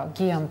მოიპოვა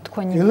გიამ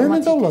თქვენი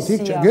ელემენტარულად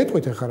იქ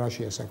გეტყვით ახლა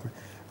რაშია საქმე.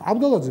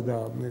 აბდალაძე და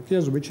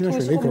კიაზო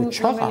ბეჩინაშვილი იქ რო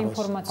ჩაყარეს,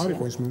 არ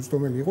იყო ეს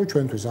მიუწვდომელი იყო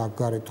ჩვენთვის აქ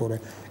გარეთ, თორე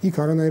იქ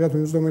არანაირად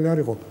მიუწვდომელი არ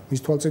იყო.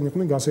 მის თვალწინ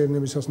იყვნენ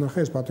გასეირნებისას ნახე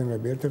ეს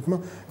პატიმრები ერთ-ერთმა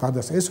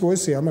გადასცა. ეს რო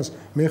ესე ამას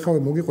მე ხავე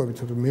მოგიყვებით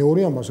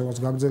მეორე ამბავს, რაც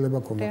გაგრძელება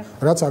ქონდა,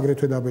 რაც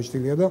აგრეთვე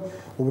დაბეჭდილია და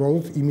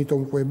უბრალოდ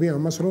იმიტომ ყვები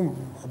ამას, რომ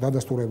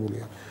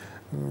დადასტურებულია.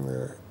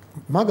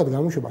 მაგათ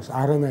გამოშვებას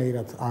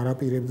არანაირად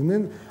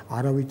არაპირებდნენ,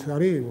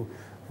 არავითარი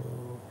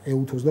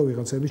ეუთოს და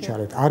ვიღაცების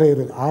ჩარეთ. არ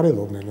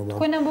ელოდნენ უბრალოდ.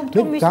 თქვენ ამბობთ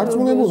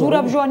რომ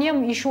ზურაბჟვანიამ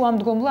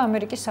იშუამდგომლა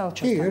ამერიკის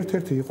საელჩოსთან. კი,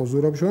 ერთ-ერთი იყო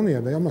ზურაბჟვანია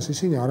და ამას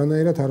ისინი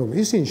არანაირად არ ელოდნენ.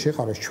 ისინი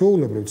შეყარეს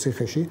ჩვეულებრივ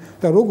ციხეში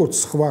და როგორც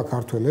სხვა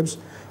ქართველებს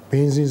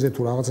ბენზინზე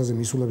თუ რაღაცაზე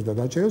მისულებს და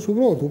დაჭერებს,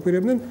 უბრალოდ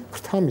უპირებდნენ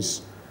ფრთამის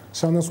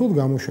სანაცვლოდ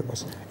გამოშვებას.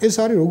 ეს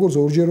არის როგორც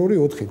 2x2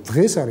 4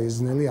 დღეს არის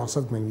ძნელი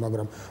აღსაქმელი,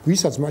 მაგრამ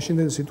ვისაც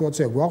მაშინდელი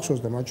სიტუაცია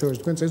გვახსოვს და მათ შორის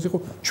თქვენც ეს იყო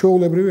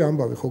ჩვეულებრივი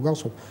ამბავი, ხო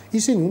გახსოვთ?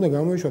 ისინი უნდა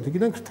გამოეშვათ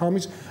იქიდან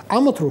ქრთამის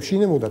ამათ რომ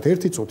შინებოდათ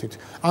ერთი წუთით.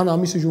 ან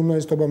ამისი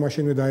ჟურნალისტობა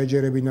მაშინვე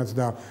დაეჯერებინათ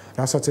და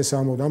რასაც ეს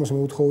ამბობდა, ამას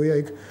მოუთხოვია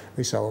იქ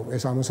ვისაო,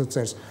 ეს ამასაც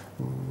წერს.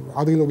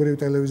 ადგილობრივი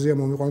ტელევიზია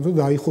მომიყვანოთ და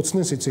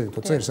დაიხოცნენ სიცილით,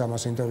 წერს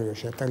ამას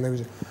ინტერვიუში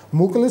ტელევიზია.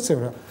 მოკლედ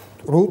წერა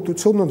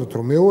ცოდნოდათ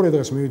რომ მეორე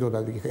დღეს მივიდოდა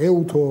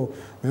ეუთო,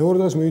 მეორე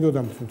დღეს მივიდოდა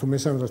თუ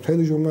მესამე დღეს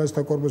მთელი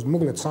ჟურნალისტთა კორპუსი,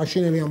 მოკლედ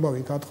საშინელი ამბავი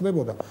იქ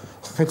ატყდებოდა,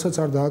 ხელსაც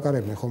არ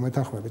დააკარებდნენ ხო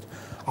მეთანხმებით.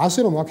 ასე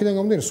რომ აქედან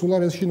გამომდინარე სულ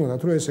არ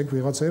ეშინოდათ რომ ეს ეგ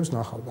ვიღაცაებს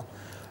ნახავდა.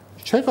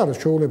 ჩაიყარეს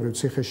ჩვეულებრივ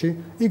ციხეში,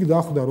 იქ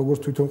დახვდა როგორც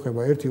თვითონ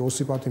ყება ერთი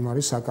ოსიპატი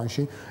მარის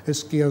საკანში, ეს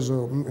კიაზო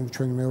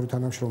ჩვენი მეორე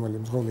თანამშრომელი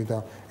მძღოლი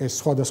და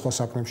ეს სხვადასხვა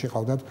საქმეებში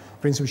ყავდათ.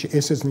 პრინციპში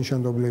ესეც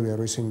ნიშანდობლივია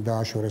რომ ისინი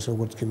დააშორეს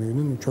როგორც კი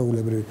მივიდნენ,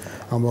 ჩვეულებრივი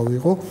ამბავი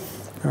იყო.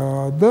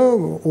 და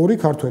ორი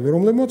ქართველი,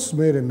 რომლებმაც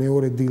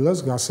მეორე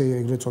დილას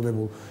ეგრეთ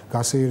წოდებულ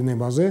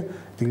გასეირნებაზე,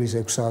 დილის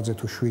 6 საათზე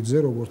თუ 7-ზე,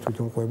 როგორც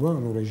თვითონ ყובה,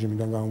 ანუ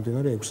რეჟიმიდან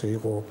გამომდინარე 6-ზე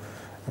იყო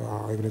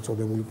ეგრეთ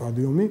წოდებული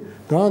პადიუმი,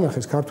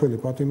 დაანახეს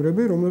ქართველი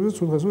პატიმრები, რომლებიც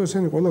უთხრეს, რომ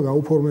ესენი ყველა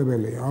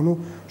გაუფორმებელია. ანუ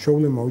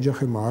შეულებმა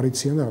ოჯახებმა არ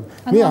იციან და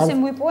მე ასე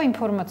მოიპოვა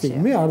ინფორმაცია.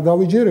 მე არ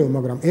დავიჯერეო,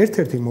 მაგრამ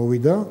ერთ-ერთი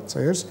მოვიდა,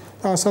 წერს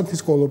და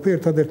ასანთის კოლოფი,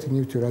 ერთადერთი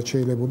ნივთი რაც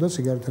შეიძლებოდა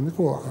სიგარეტთან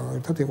იყო,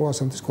 ერთად იყო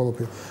ასანთის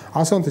კოლოფი.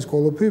 ასანთის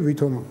კოლოფი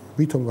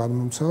ვითომ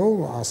გადმომცაო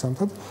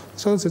ასანთად,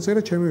 სადაც ეწერა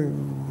ჩემი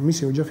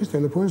მისი ოჯახის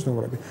ტელეფონის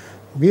ნომრები.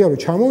 გია რომ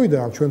ჩამოვიდა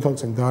აქ ჩვენ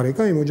თალწინ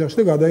დარეკა იმ ოჯახში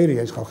და გადაირია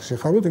ეს ხალხი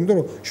შეხაროთ, იმიტომ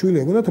რომ შვილი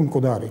ეგონათ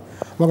მკვდარი.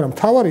 მაგრამ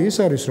თავარი ის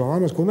არის რომ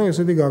ამას ქონდა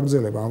ესეთი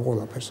გაგრძელება ამ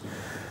ყველაფერს.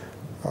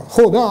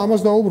 ხო და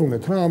ამას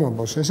დაუბრუნეთ რა ამ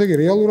ამბავს. ესე იგი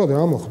რეალურად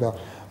რა მოხდა?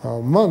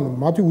 მან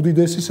მათი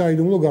უდიდესი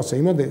საიდუმლო გასცა,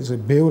 იმაზე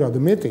ბევრად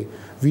მეტი,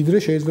 ვიდრე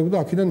შეიძლება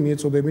აქედან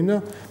მიეწოდებინა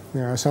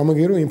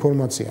სამაგერო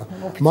ინფორმაცია.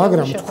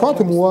 მაგრამ თქვათ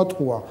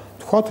მოატყუა,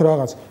 თქვათ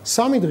რაღაც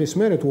 3 დღის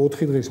მერე თუ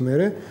 4 დღის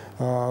მერე,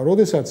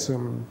 როდესაც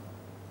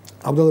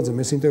აბდალაძემ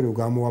ეს ინტერვიუ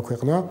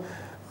გამოაქვეყნა,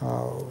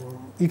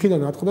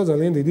 იქიდან ატყდა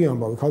ძალიან დიდი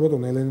ამბავი.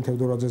 ქალბატონ ელენე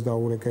თევდორაძეს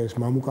დაურეკეს,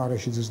 მამუკა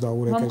არაშიძეს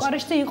დაურეკეს. მამუკა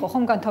არაშიძე იყო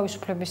ხომ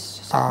განთავისუფლების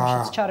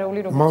საქმეშიც ჩარეული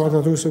როგორც.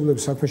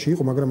 განთავისუფლების საქმეში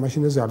იყო, მაგრამ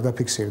მაშინ ეს არ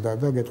დაფიქსირდა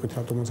და გეტყვით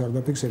რატომაც არ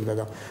დაფიქსირდა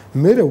და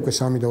მერე უკვე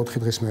 3 და 4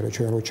 დღის მერე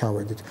ჩვენ რო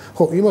ჩავედით.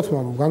 ხო, იმათმა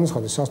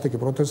განაცხადეს სასტიკი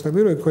პროტესტები,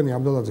 რომ თქვენი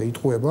აბდალაძე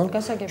იტყუება,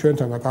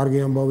 ჩვენთან და კარგი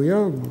ამბავია.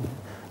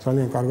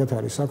 ძალიან კარგად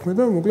არის საქმე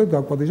და მოკლედ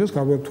დაგვადიჟეს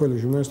გარკვეული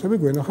ჟურნალისტები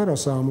გვენახა რა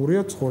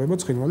საამურია ცხოვრება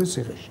ცხინვალის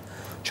ციხეში.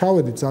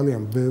 ჩავედით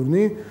ძალიან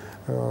ბევრი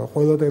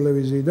ყველა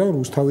ტელევიზიიდან,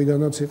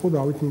 რუსთავიდანაც იყო,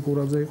 დავით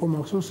ნიკურაძე იყო,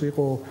 მახსოვს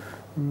იყო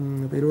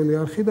პირველი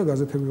არხი და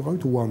გაზეთები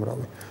ვიყავით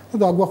უამრავი. და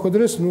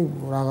დაგვახვედრეს,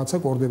 რაღაცა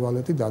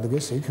კორდებალეტი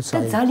დადგეს იქ და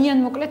ძალიან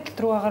მოკლედ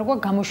დრო აღარ გვა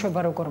გამოშვება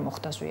როგორ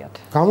მოხდა ზვიად.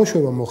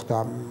 გამოშვება მოხდა,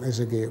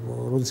 ესე იგი,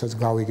 როდესაც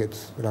გავიგეთ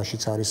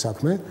რაშიც არის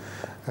საქმე,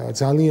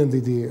 ძალიან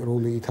დიდი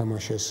როლი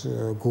ითამაშეს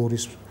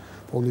გორის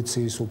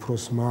პოლიციის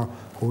უფროსმა,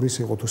 გორის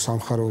იყო თუ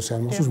სამხარეოს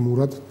არ მახსოვს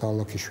მურად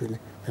დალაქიშვილი.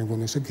 მე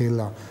მგონი ესე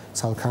გელა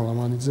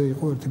ცალქალამანიძე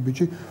იყო ერთი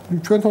ბიჭი.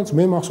 ჩვენთანაც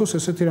მე მახსოვს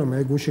ესეთი რამე,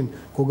 ეგ გუშინ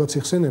გოგაც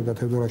იხსენებდა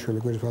თევდორაშვილი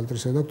გორის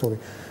პალატრის რედაქტორი.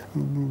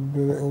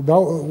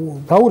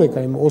 დაურეკა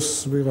იმ ოს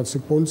ვიღაც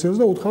პოლიციას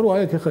და უთხრა რომ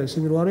აი აქ ეხა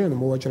ისინი რო არიან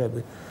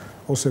მოვაჭრები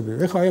ოსები.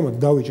 ეხა აი ამათ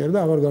დავიჭერ და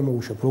აღარ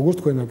გამოვუშვებ, როგორც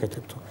თქვენ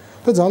აკეთებთო.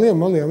 და ძალიან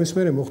მალე ამის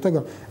მერე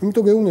მოხდა,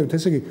 იმიტომ გეუბნებით,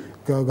 ესე იგი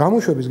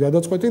გამოშვების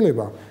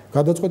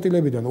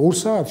გადაწყვეტილებიდან 2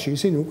 საათში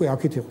ისინი უკვე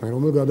აქეთ იყვნენ,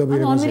 რომელ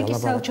გადაბირებაზე ალაპარაკობდნენ. ამერიკის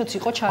საელჩოც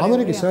იყო ჩართული.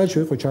 ამერიკის საელჩო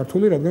იყო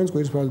ჩართული, რადგან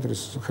კვირის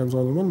პალატრის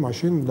ხელმძღვანელმა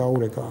მაშინ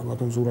დაურეკა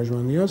ბატონ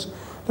ზურაჟვანიას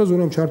და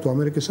ზურამ ჩართო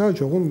ამერიკის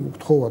საელჩო, ოღონდ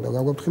გთხოვა და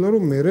გაგვაფრთხილა,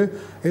 რომ მე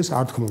ეს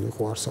არ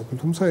თქმულიყო არსად.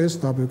 თუმცა ეს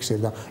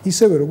დაფიქსირდა.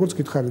 ისევე როგორც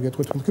გითხარით,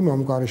 გეტყვით თქვი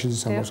მამუკა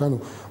არაშიძის ამბავს. ანუ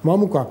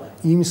მამუკა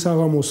იმ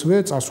საღამოსვე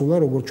წასულა,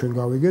 როგორც ჩვენ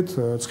გავიგეთ,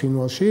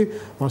 ცხინვალში,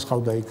 მას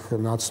ყავდა იქ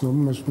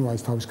ნაცნობი, აი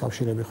ეს თავის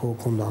კავშირები ხო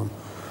ქონდა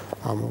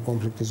ამ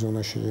კონფლიქტის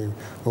ზონაში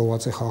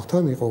მოვაწე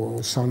ხალხთან, იყო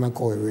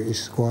სანაკოევი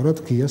ის გვარად,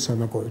 გია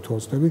სანაკოევი თუ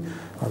ვწდები,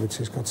 არ ვიცი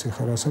ეს კაცი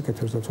ხარ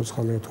ასაკეთებს და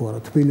ცოცხალია თუ არა,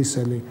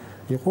 თბილისელი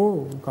იყო,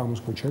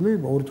 კამუს ქუჩელი,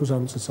 2 თუ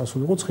 3 წელს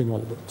ასული იყო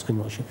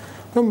ცხინვალში.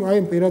 და აი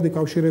ამ პირადი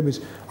კავშირების,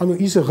 ანუ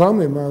ის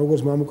ღამე,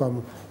 როგორც მამუკა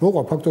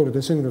მოყვა ფაქტორად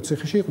ესენი რომ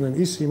ციხეში იყვნენ,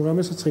 ის იმ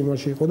ღამესაც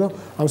ცხინვალში იყო და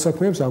ამ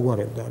საქმეებს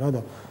აგვარებდა რა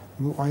და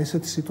აი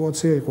ესეთი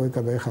სიტუაცია იყო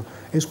ეკა და ეხა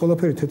ეს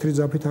ყველაფერი თეთრი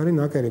ძაფით არის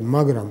ნაკერი,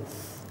 მაგრამ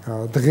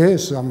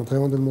დღეს ამ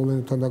დღევანდელ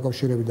მოვლენებთან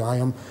დაკავშირებით და აი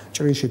ამ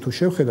ჭრილში თუ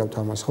შევხედავთ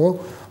ამას, ხო,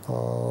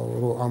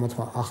 რომ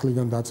ამათმა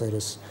ახლიდან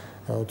დაწერეს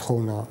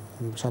თხოვნა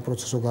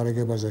საპროცესო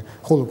გარიგებაზე,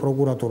 ხოლო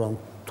პროკურატურამ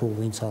თუ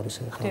ვინც არის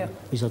ახლა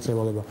ისაც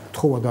ევალება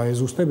თხოვა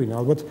დაეზუსტებინა,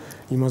 ალბათ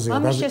იმაზეა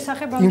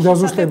იმ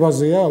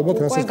დაზუსტებაზეა, ალბათ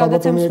რასაც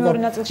ქალბატონი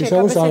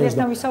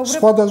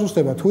სხვა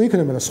დაზუსტება თუ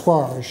იქნება და სხვა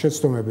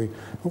შეცდომები,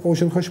 ყოველ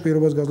შემთხვევაში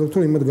პირობას გაძლევთ,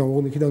 რომ იმად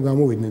გამოგონიქიდან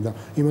გამოვიდნენ და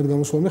იმად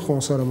გამოსვლამდე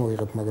ხვანს არ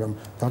ამოიღებთ, მაგრამ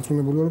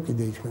დარწმუნებული ვარ, რომ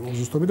კიდე იქნება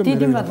ზუსტობი და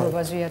დიდი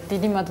მადლობა ზვიად,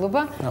 დიდი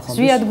მადლობა.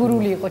 ზვიად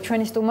გურული იყო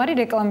ჩვენი სტუმარი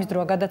რეკლამის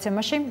დროა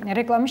გადაცემაში.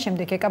 რეკლამის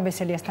შემდეგ ეკა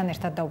ბესელიასთან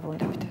ერთად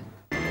დავუბრუნდებით.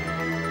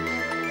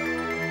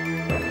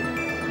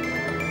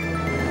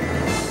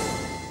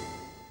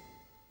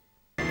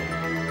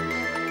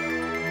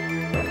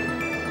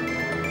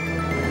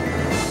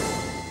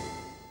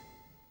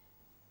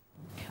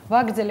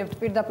 ვაგრძელებთ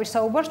პირდაპირ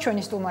საუბარს,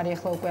 ჩვენი სტუმარი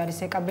ახლა უკვე არის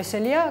ეკა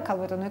ბესელია,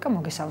 ქალბატონო ეკა,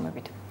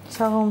 მოგესალმებით.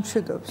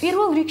 საღამომშვიდობის.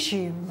 პირველ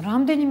რიგში,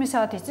 რამდენიმე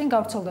საათის წინ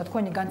გავცელდა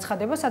თქვენი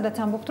განცხადება, სადაც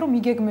ამბობთ, რომ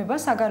იგეგმება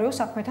საგარეო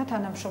საქმეთა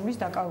თანამშრომლის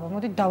დაკავება.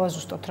 მოდით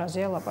დავაზუსტოთ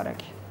რაზეა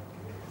ლაპარაკი.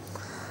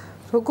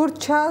 როგორც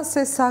ჩანს,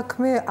 ეს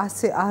საქმე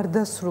ასე არ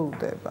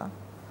დასრულდება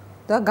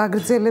და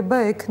გაგრძელება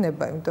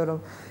ექნება, იმიტომ რომ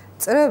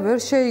წრე ვერ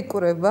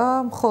შეიკვრება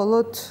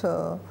მხოლოდ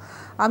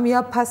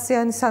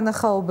ამიაფასიანი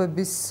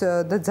სანახაობების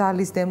და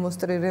ძალის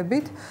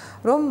დემონსტრირებით,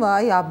 რომ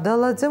აი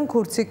აბდალაძემ,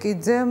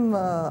 ქურციკიძემ,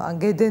 ან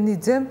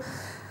გედენიძემ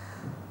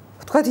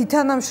თქვათ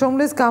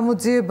ითანამშრომლეს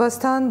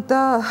გამოძიებასთან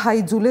და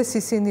აიძულეს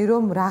ისინი,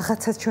 რომ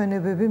რაღაცა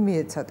ჩვენებები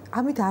მიეცათ.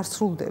 ამით არ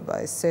სრულდება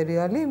ეს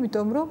სერიალი,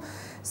 იმიტომ რომ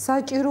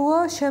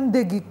საჭიროა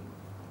შემდეგი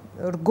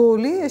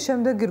რგოლი, ეს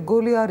შემდეგი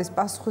რგოლი არის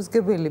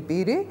პასუხისმგებელი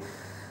პირი,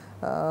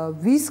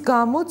 ვის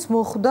გამოც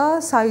მოხდა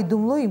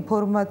საიდუმლო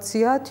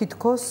ინფორმაცია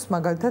თითქოს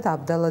მაგალითად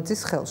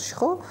აბდალაძის ხელში,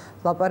 ხო?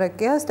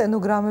 ლაპარაკია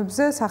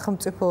სტენოგრამებზე,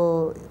 სახელმწიფო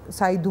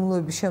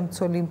საიდუმლოების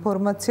შემცველი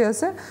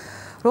ინფორმაციაზე,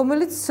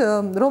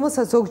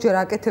 რომელსაც ზოგჯერ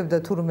აკეთებდა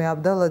თურმე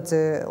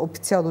აბდალაძე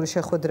ოფიციალური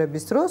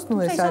შეხვედრების დროს, ну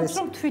ეს არის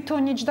რომ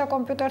თვითონ იჯდა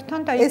კომპიუტერთან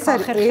და იქ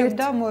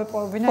ახერხებდა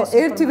მოეპოვებინა ეს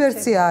ინფორმაცია. ერთი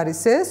ვერსია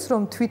არის ეს,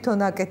 რომ თვითონ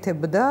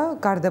აკეთებდა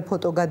გარდა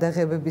ფოტო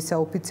გადაღებებისა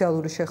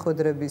ოფიციალური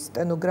შეხვედრების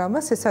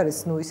სტენოგრამას, ეს არის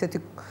ну ისეთი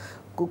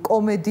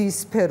კომედიის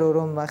სფერო,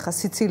 რომ ახლა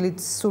სიცილით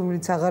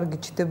სულიც აღარ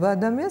გიჩდება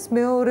ადამიანს,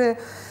 მეორე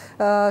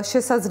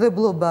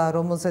შესაძლებლობა,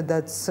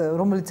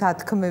 რომელიც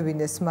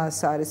ათქმევინეს მას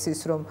არის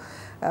ის, რომ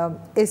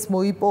ეს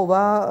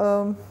მოიპოვა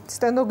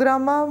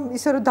სტენოგრამა,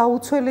 ისე რომ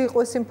დაუცველი იყო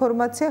ეს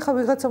ინფორმაცია, ხა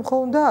ვიღაცამ ხო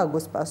უნდა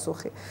ააგოს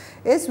პასუხი.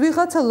 ეს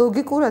ვიღაცა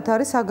ლოგიკურად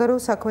არის საგარეო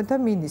საქმეთა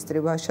მინისტრი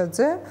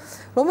ვაშაძე,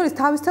 რომელიც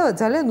თავისთავად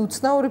ძალიან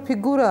უცნაური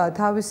ფიგურაა,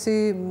 თავისი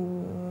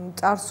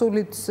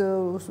წარსულით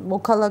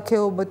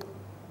მოქალაქეობით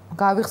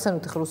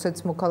გავიხსენოთ ხა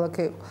რუსეთის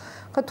მოქალაქე იყო.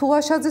 ხა თუ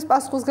ვაშაძის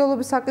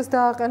პასუხისმგებლობის საკითხს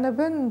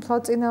დააყენებენ, თვა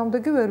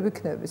წინააღმდეგი ვერ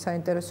ვიქნები,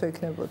 საინტერესო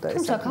იქნებოდა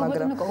ეს,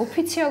 მაგრამ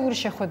ოფიციალური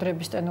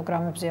შეხვედრების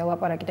სტენოგრამებზეა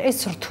ლაპარაკი და ეს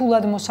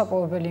რთულად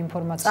მოსაპოვებელი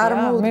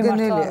ინფორმაციაა, მე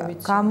მართლა არ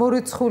ვიცი.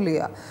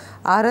 გამორიცხულია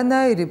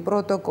არანაირი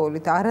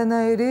პროტოკოლით,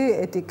 არანაირი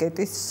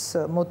ეტიკეტის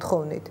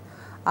მოთხოვნით.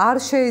 არ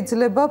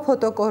შეიძლება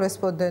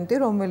ფოტოკორესპონდენტი,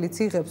 რომელიც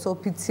იღებს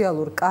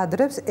ოფიციალურ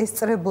კადრებს,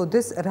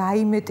 ესწრებოდეს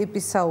რაიმე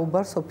ტიპის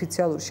საუბარს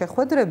ოფიციალურ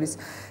შეხვედრების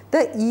და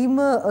იმ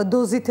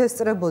დოზით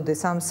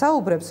ესწრებოდეს ამ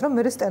საუბრებს, რომ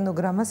მე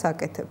სტენოგრამას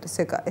აკეთებდეს.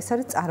 ეს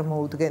არის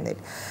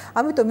წარმოუდგენელი.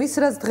 ამიტომ ის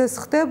რაც დღეს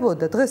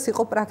ხდებოდა, დღეს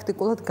იყო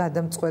პრაქტიკულად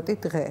გადამწყვეტი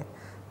დღე.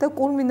 და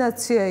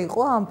კულმინაცია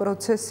იყო ამ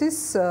პროცესის,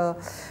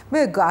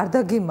 მე არ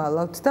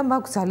დაგიმალავთ და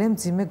მაქვს ძალიან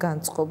მძიმე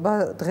განწყობა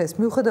დღეს.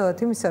 მიუხედავად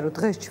იმისა, რომ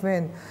დღეს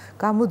ჩვენ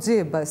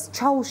გამოძიებას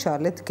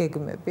ჩაუშალეთ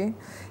გეგმები,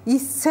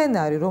 ის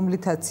სცენარი,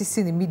 რომლითაც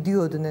ისინი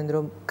მიდიოდნენ,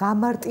 რომ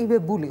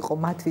გამარტივებულიყო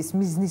მათთვის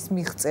მიზნის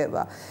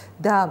მიღწევა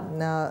და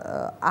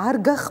არ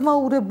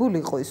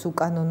გახმაურებულიყო ის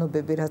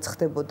უკანონობები, რაც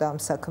ხდებოდა ამ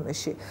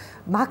საქმეში,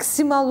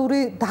 მაქსიმალური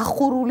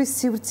დახურული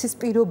სივრცის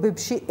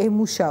პირობებში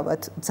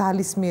ემუშავათ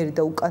ძალისმიერი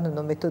და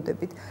უკანონო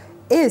მეთოდებით.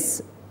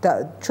 ეს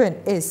და ჩვენ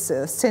ეს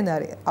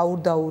სცენარი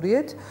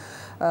აურდაურიეთ.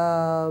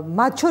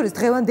 მათ შორის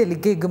დღევანდელი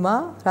გეგმა,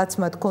 რაც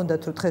მათ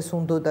ჰქონდათ, რომ დღეს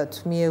უნდათ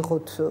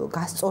მიეღოთ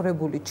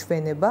გასწორებული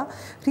ჩვენება,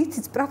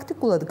 რითიც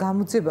პრაქტიკულად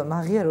გამოძიება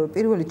მაღიარა, რომ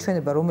პირველი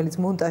ჩვენება, რომელიც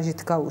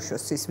მონტაჟით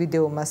გაუშვეს ის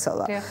ვიდეო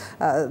მასალა,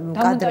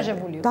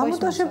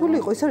 დამონტაჟებული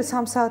იყო, ის არის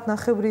 3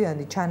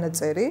 საათნახევრიანი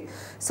ჩანაწერი,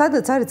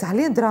 სადაც არის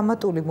ძალიან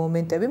დრამატული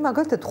მომენტები,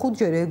 მაგალითად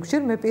 5-ჯერ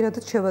 6-ჯერ მე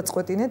პირადად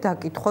შევაწყვეტინე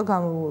დაკითხვა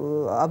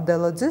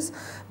აბდალაძეს,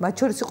 მათ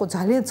შორის იყო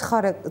ძალიან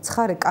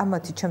ცხარე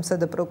კამათი ჩემსა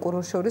და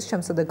პროკურორ შორის,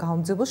 ჩემსა და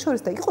გამომძიებელ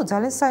შორის და იყო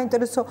ძალიან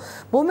საინტერესო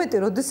მომენტი,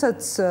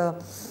 როდესაც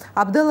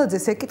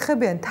აბდალაძეს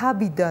ეკითხებიან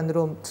თავიდან,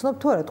 რომ ცნობ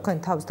თუ არა თქვენ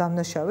თავს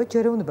დამნაშავეთ,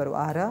 ჯერ ეუბნება რომ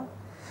არა.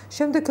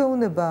 შემდეგ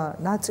ეუბნება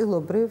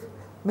ნაწილობრივ,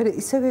 მე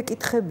ისევ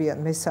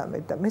ეკითხებიან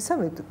მესამედ და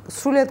მესამედ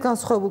სრულიად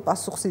განსხვავებულ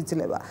პასუხს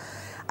იძლევა.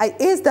 აი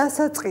ეს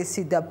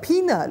დასაწყისი და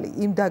ფინალი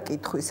იმ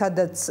დაკითხვის,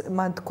 სადაც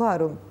მან თქვა,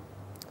 რომ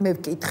მე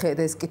ვკითხე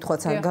და ეს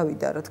კითხვაც არ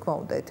გავიდა, რა თქმა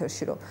უნდა,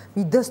 ეთერში, რომ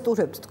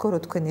მიდასტურებთ თქო,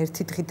 რომ თქვენ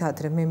ერთი დღით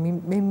ადრე მე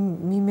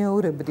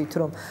მიმეორებდით,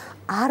 რომ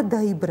არ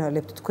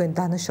დაიბრალებთ თქვენ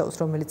დანაშაულს,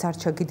 რომელიც არ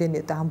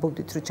ჩაგიდენიათ და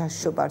ამბობდით, რომ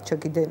ჩაშიშობა არ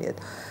ჩაგიდენიათ.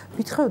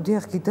 მითხრა, რომ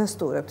დიახ,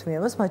 გიდასტურებთ მე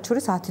ამას, მათ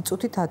შორის 10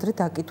 წუთით ადრე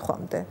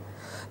დაკითხვამდე.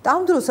 და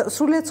ამ დროს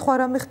სრულიად სხვა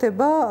რამე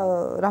ხდება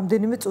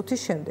რამდენიმე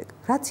წუთის შემდეგ.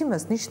 რაც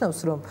იმას ნიშნავს,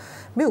 რომ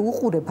მე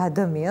უყურებ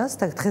ადამიანს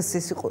და დღეს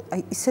ეს იყო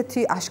აი ისეთი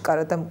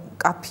აშკარა და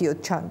კაფიოდ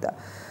ჩანდა.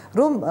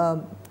 რომ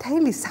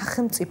მთელი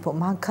სახელმწიფო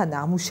მანქანა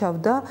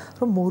ამუშავდა,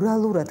 რომ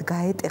მორალურად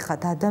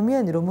გაეტეხათ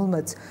ადამიანი,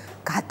 რომელმაც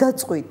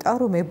გადაწყვიტა,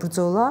 რომ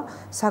ებრძოლა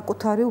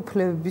საკუთარი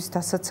უფლებების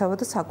დასაცავად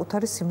და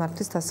საკუთარი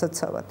სიმართლის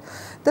დასაცავად.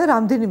 და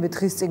რამდენიმე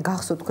დღის წინ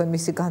გახსოვთ თქვენ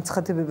მისი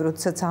განცხადებები,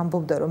 როდესაც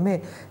ამბობდა, რომ მე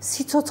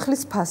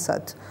სიცოცხლის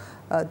ფასად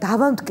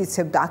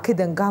დავამტკიცებ და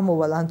აქედან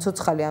გამოვალ ან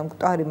ცოცხალი ან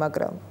მკვდარი,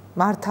 მაგრამ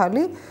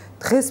მართალი,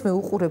 დღეს მე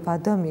უყურებ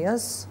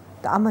ადამიანს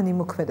და ამან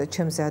იმოქმედა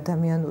ჩემზე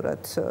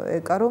ადამიანურად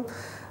ეკა, რომ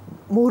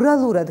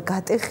მორალურად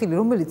გატეხილი,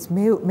 რომელიც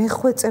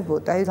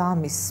მეხვეწებოდა აი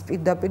ამის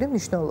პირდაპირი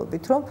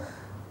მნიშვნელობით, რომ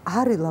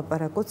არ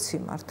ილაპარაკოთ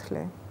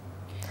სიმართლე.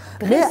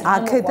 მე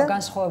აქედან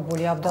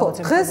განსხვავებული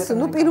აბდალაძე. დღეს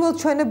ნუ პირველ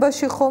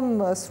ჩვენებაში ხომ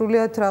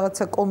სრულიად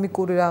რაღაცა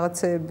კომიკური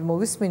რაღაცეები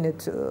მოვისმინეთ.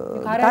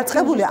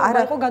 დაწყებული არ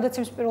იყო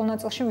გადაცემის პირველ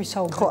ნაწილში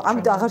ვისაუბრეთ. ხო,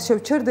 ამიტომ აღარ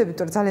შევჩერდებით,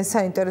 რომ ძალიან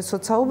საინტერესოა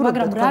საუბრობთ.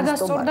 მაგრამ რა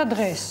გასწორდა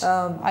დღეს?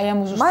 აი ამ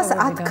უზუსტობებიდან. მას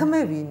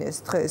ათქმევინეს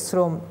დღეს,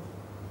 რომ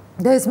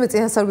და ეს მე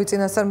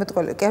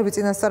წინასწარმეტყველი, კი არ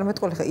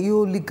ვიწინასწარმეტყველი ხა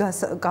იოლი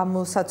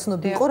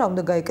გამოსაცნობი იყო, რა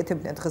უნდა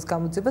გაეკეთებინათ დღეს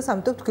გამოძებას,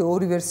 ამიტომ თქვი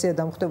ორი ვერსია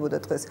დამხვდებოდა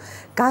დღეს.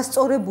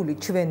 გასწორებული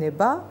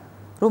ჩვენება,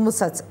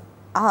 რომელსაც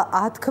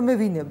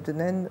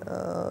ათქმევინებდნენ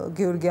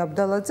გიორგი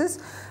აბდალაძეს,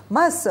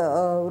 მას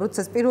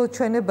როდესაც პირველ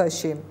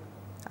ჩვენებაში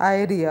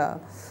აერია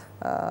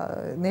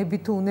ნები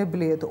თუ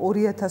უნებლიეთ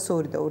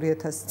 2002 და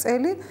 2000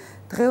 წელი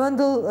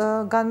დღევანდელ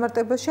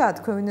განმარტებაში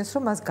ათქვევინეს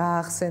რომ მას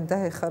გაახსენდა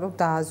ეხა რომ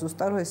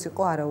დააზუსტა რომ ეს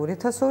იყო არა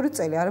 2002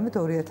 წელი არამედ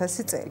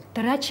 2000 წელი.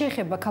 და რაც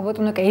შეეხება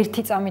ქაბატონაკა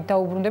ერთი წამით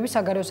დაუბრუნდები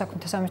საგარეო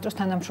საქმეთა სამინისტროს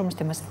თანამშრომლის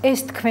თემას. ეს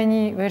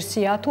თქვენი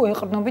ვერსიაა თუ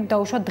ეყრდნობით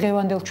დაუშვა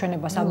დღევანდელ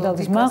ჩვენებას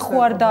აბდალაძის? მან ხო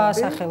არ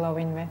დაასახელა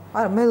ვინმე?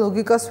 არა, მე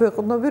ლოგიკას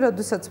ვეყრდნობი,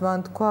 როდესაც მან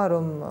თქვა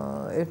რომ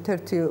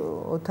ერთ-ერთი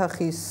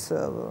ოთახის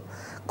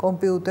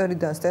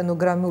კომპიუტერიდან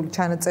სტენოგრამული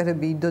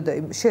ჩანაწერები იდოდა,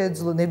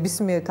 შეეძლო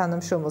ნებისმიერ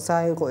თანამშრომელს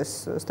აიღო ეს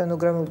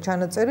სტენოგრამული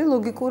ჩანაწერი,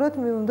 ლოგიკურად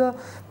მე უნდა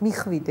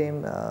მიხვიდე იმ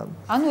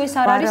ანუ ეს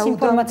არ არის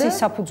ინფორმაციის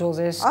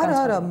საფუძველზე ეს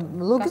განსხვავება. არა,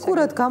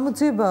 ლოგიკურად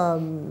გამოძიება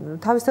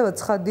თავისთავად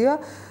ცხადია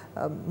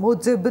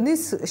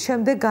მოძებნის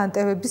შემდეგ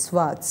განტევების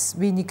ვადს.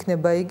 ვინ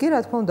იქნება იგი, რა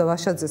თქმა უნდა,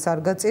 ვაშაძეს არ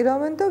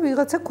გაწირავენ და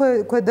ვიღაცა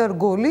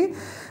ქვედარგოლი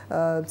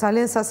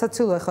ძალიან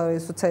სასაცილოა ხა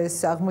როცა ეს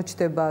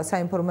აღმოჩნდება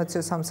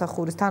საინფორმაციო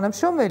სამსახურის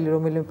თანამშრომელი,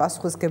 რომელიმე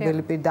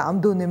პასუხისმგებელი პირ და ამ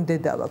დონემდე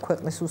დავა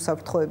ქვეყნის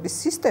უსაფრთხოების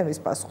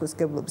სისტემის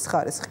პასუხისმგებლობის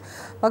ხარისხი.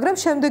 მაგრამ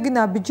შემდეგი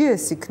ნაბიჯი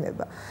ეს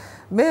იქნება.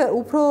 მე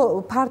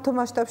უფრო ფართო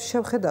მასშტაბში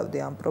შევხედავდი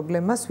ამ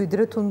პრობლემას,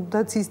 ვიდრე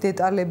თუნდაც ის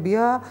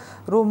დეტალებია,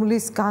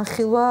 რომლის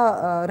განხილვა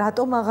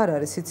რატომ აღარ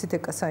არის,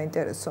 იცით ეკა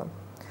საინტერესო.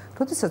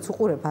 როდესაც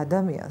უყურებ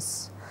ადამიანს,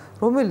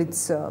 რომელიც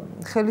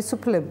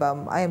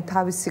ხელისუფლებამ აი ამ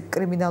თავისი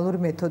კრიმინალური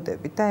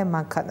მეთოდებით და აი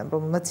მანქანამ,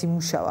 რომელმაც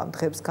იმუშავა ამ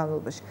დღეების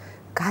განმავლობაში,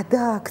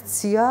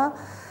 გადააქცია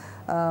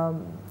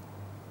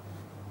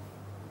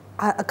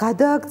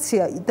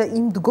და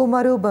იმ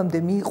მდგომარეობამდე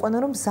მიიყვანა,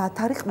 რომ მზად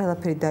არის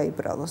ყველაფერი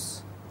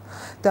დაიბრალოს.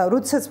 და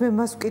როდესაც მე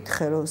მას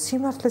ვკითხე, რომ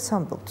სიმართლეს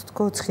ამბობთ,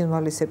 თქო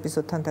ცხინვალის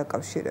ეპიზოდთან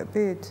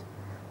დაკავშირებით,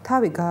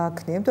 თავი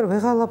გააქნია, იმიტომ რომ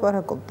ვეღარ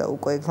ლაპარაკობდა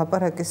უკვე,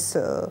 ლაპარაკის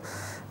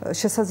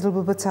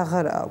შესაძლებლობაც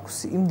აღარ აქვს,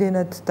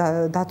 იმდენად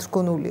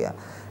დათრგუნულია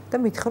და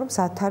მითხრა რომ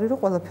მზად არის რომ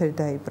ყველაფერი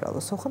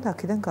დაიბრალოს, ოღონდ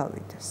აქედან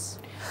გავიდეს.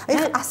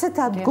 ეხლა ასეთ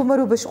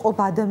მდგომარეობაში ყოფ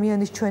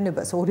ადამიანის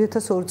ჩვენებას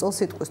 2002 წელს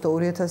იტყვის და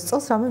 2000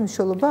 წელს რამე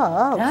მნიშვნელობა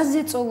აქვს? რა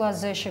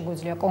ზეწოლაზე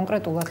შეგვიძლია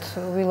კონკრეტულად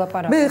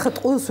ვილაპარაკოთ? მე ეხლა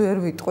ტყუილს ვერ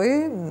ვიტყვი,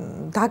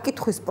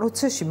 დაკითხვის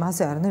პროცესში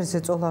მასე არნერ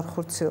ზეწოლა არ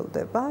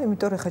ხორციელდება,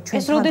 იმიტომ რომ ეხლა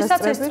ჩვენ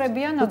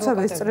თანდასწრებიან როცა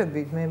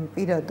ვესწრებით მე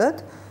პირადად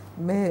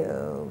მე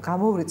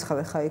გამოვრიცხავ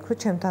ხა იქ რომ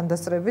ჩემთან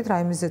დასწრებით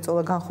რაიმე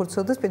ზეწოლა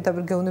განხორციელდეს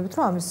პირდაპირ გეუბნებით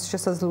რომ ამის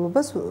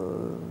შესაძლებლობას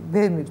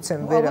ვერ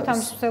მივცემ ვერავის. ალბათ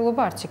ამის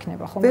შესაძლებლობა არც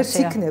იქნება ხომ? ვერც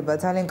იქნება,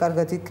 ძალიან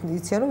კარგად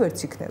იციან რომ ვერც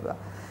იქნება.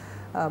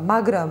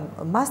 მაგრამ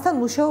მასთან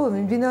მუშაობა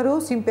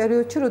მიმდინარეობს იმ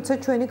პერიოდში, როცა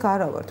ჩვენი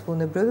არა ვართ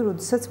ბუნებრივად,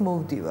 როდესაც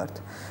მოვდივართ.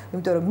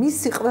 იმიტომ რომ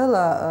მისი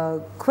ყველა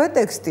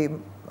ქვეტექსტი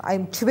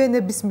აი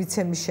ჩვენების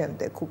მიცემის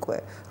შემდეგ უკვე,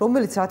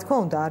 რომელიც რა თქმა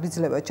უნდა არ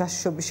იძლევა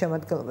ჯაშუშობის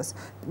შემადგენლობას.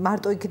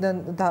 მარტო იქიდან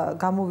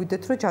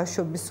გამოვიდეთ, რომ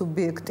ჯაშუშობის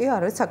სუბიექტი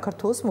არის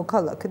საქართველოს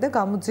მოქალაქე და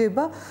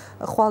გამოძიება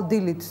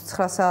ხვალდილით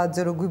 9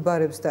 საათზე რო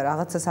გვიბარებს და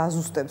რაღაცას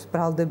აზუსტებს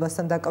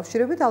ბრალდებასთან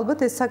დაკავშირებით, ალბათ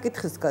ეს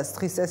საკითხის დგას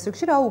დღის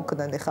წესრიგში, რა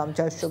უკდან ეხა ამ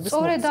ჯაშუშობის.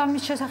 სწორედ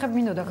ამის შესახებ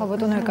მინდოდა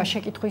ქალბატონიკა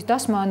შეკითხვის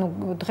დასმა, ანუ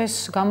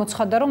დღეს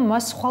გამოცხადდა, რომ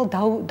მას ხვალ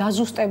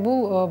დაზუსტებულ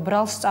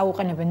ბრალს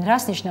წაუყენებენ.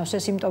 რას ნიშნავს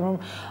ეს, იმიტომ რომ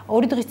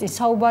ორი დღის წინ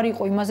საუბარი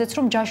იყო იმაზეც,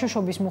 რომ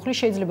ჯაშუშობის მუხლი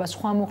შეიძლება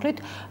სხვა მუხლით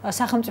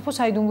სახელმწიფო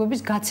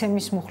საიდუმლოების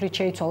გაცემის მუხლით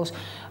შეიცვალოს.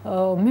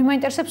 მე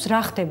მაინტერესებს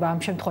რა ხდება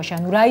ამ შემთხვევაში,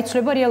 ანუ რა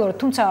იცვლება რეალურად,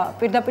 თუმცა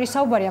პირდაპირ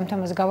საუბარი ამ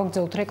თემაზე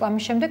გავაგრძელოთ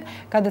რეკლამის შემდეგ,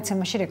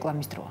 გადაცემაში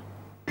რეკლამის დროა.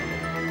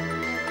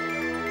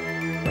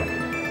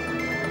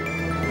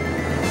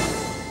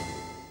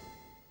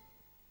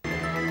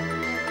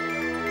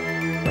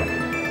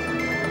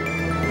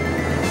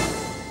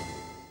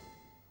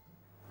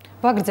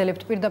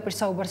 ვაგრძელებთ პირდაპირ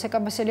საუბარს ეკა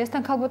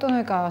ბესელიასთან.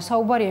 ქალბატონო ეკა,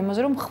 საუბარი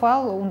იმაზე, რომ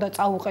ხვალ უნდა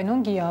წაუყენონ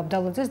გია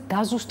აბდალაძეს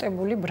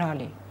დაზუსტებული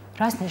ბრალი.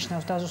 რას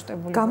ნიშნავს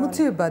დაზუსტებული ბრალი?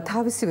 გამოძიება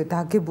თავისივე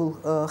დაგებულ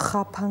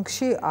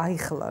ხაფანგში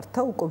აიხლართ და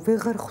უკვე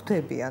ვეღარ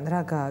ხვდებიან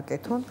რა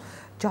გააკეთონ.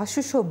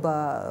 ჯაშუშობა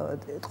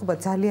ეთქობა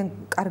ძალიან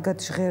კარგად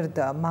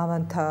ჟღერდა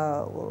მამანთა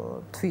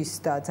თვის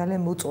და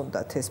ძალიან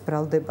მოწონდათ ეს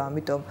ბრალდება,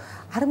 ამიტომ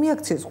არ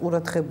მიაქციეს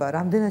ყურადღება,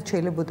 რამდენად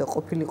შეიძლება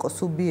ყოფილიყო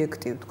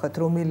სუბიექტი, ვთქვათ,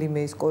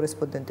 რომელიმე ის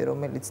კორესპონდენტი,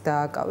 რომელიც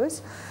დააკავეს.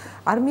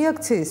 არ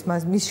მიაქციეს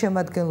მის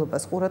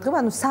შემადგენლობას ყურადღება,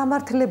 ანუ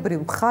სამართლებრივ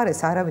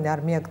მხარეს არავინ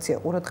არ მიაქცია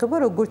ყურადღება,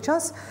 როგორც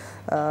ჩანს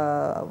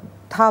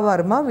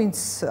თავარმა, ვინც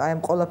აი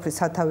ამ ყოლაფრის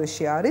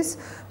სათავეში არის,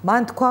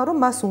 მან თქვა, რომ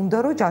მას უნდა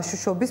რომ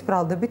ჯაშუშობის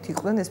ბრალდებით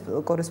იყვნენ ეს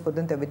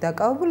კორესპონდენტები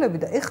დაკავებულები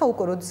და ეხა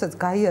უკვე როდესაც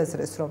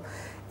გაიაზრეს, რომ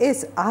ეს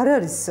არ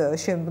არის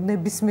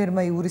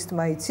ნებისმიერმა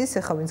იურისტმა იცის,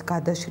 ეხლა ვინც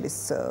გადაშლის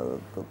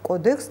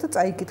კოდექსს და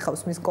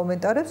წაიკითხავს მის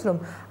კომენტარებს, რომ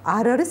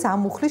არ არის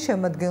ამუხლის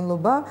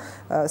შემადგენლობა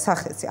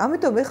სახეზე.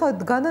 ამიტომ ეხლა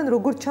დგანან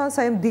როგორც ჩანს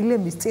აი ამ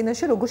დილემის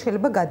წინაშე, როგორ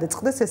შეიძლება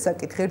გადაწყდეს ეს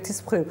საკითხი. ერთის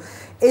მხრივ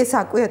ეს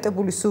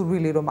აკვიატებული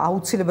სურვილი, რომ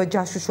აუცილებლად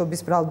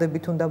ჯაშუშობის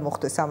ბრალდებით უნდა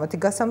მოხდეს ამათი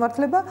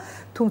გასამართლება,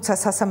 თუმცა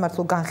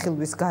სასამართლო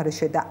განხილვის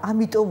გარეშე და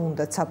ამიტომ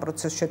უნდა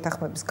საპროცესო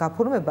შეთანხმების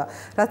გაფორმება,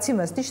 რაც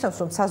იმას ნიშნავს,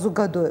 რომ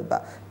საზოგადოება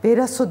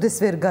ვერასოდეს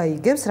ვერ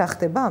გაიგებს რა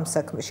ხდება ამ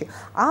საქმეში.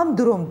 ამ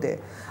დრომდე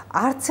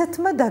არც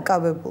ერთმა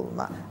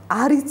დაკავებულმა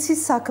არ იცის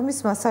საქმის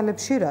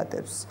მასალებში რა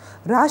დევს.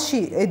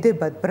 რაში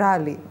ედებათ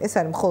ბრალი, ეს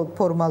არის მხოლოდ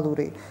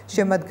ფორმალური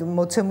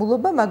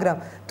შემოწმულობა, მაგრამ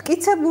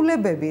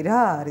მტკიცებულებები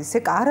რა არის,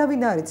 ეგ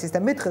არავინ არ იცის და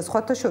მე დღეს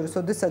სხვათა შორის,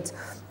 ოდესაც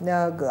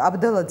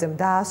აბდალაძემ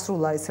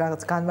დაასრულა ეს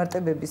რაღაც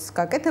განმარტებების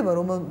გაკეთება,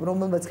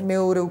 რომელმაც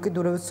მეორე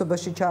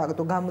უკიდურესობაში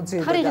ჩააგდო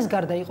გამოძიება. თარიღის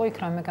გარდა იყო იქ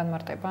რამე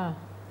განმარტება?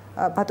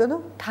 ბატონო?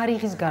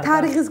 თარიღის გარდა.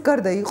 თარიღის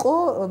გარდა იყო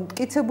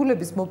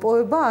მტკიცებულების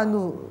მოპოვება,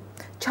 ანუ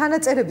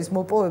ჩანაწერების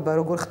მოპოვება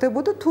როგორ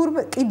ხდებოდა,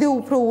 თურმე კიდევ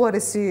უფრო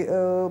უარესი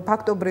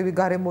ფაქტობრივი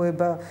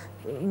გარემოება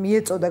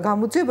მიეწოდა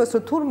გამოძიებას,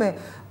 რომ თურმე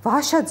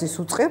ვაშაძის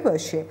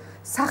უწყებაში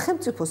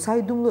სახელმწიფო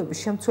საიდუმლოების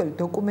შემცველი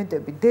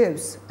დოკუმენტები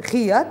დევს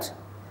ღიად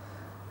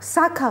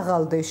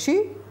საქაღალდეში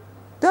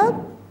და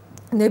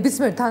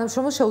ნებისმიერ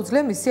თანამშრომელს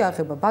შეუძლია მისი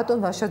აღება.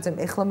 ბატონ ვაშაძემ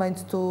ეხლა მაინც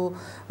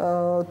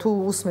თუ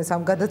უსმენს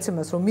ამ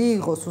გადაცემას, რომ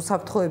მიიღოს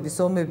უსაფრთხოების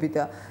ზომები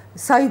და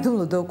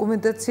საიდუმლო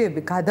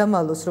დოკუმენტაციები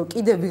გადამალოს, რომ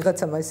კიდევ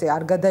ვიღაცამ ესე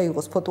არ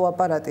გადაიღოს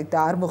ფოტოაპარატით და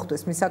არ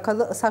მოხვდეს მის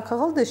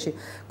საქაღალდეში,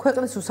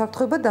 ქვეყნის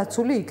უსაფრთხოება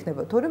დაცული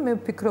იქნება. თორემ მე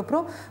ვფიქრობ,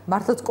 რომ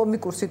მართლაც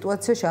კომიკურ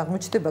სიტუაციაში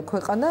აღმოჩნდება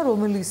ქვეყანა,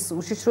 რომელიც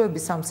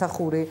უშიშროების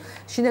სამსახური,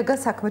 შინაგან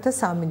საქმეთა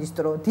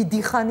სამინისტრო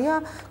დიდი ხანია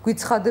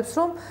გვიცხადებს,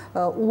 რომ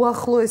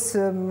უახლოეს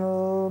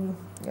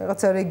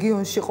რაღაცა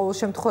რეგიონში ყოველ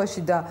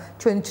შემთხვევაში და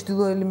ჩვენი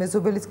ჩრდილოელი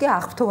მეზობელიც კი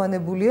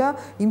აღფრთოვანებულია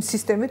იმ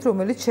სისტემით,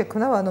 რომელიც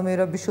შექმნა ვანო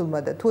მერაბიშვილმა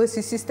და თუ ეს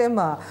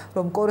სისტემაა,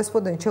 რომ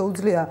კორესპონდენტს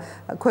შეუძლია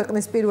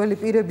ქვეყნის პირველი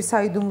პირების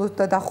საიდუმლოს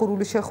და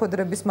დახურული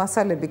შეხვედრების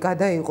მასალები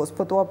გადაიღოს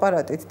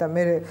ფოტოაპარატით და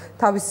მე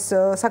თავის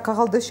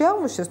საქაღალდეში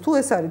აღმოჩნდეს, თუ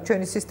ეს არის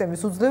ჩვენი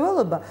სისტემის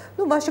უძლევალობა,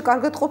 ნუ მაშინ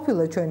კარგად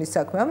ყოფილა ჩვენი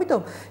საქმე.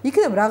 ამიტომ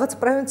იქნებ რაღაც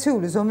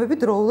პრევენციული ზომები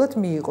დროულად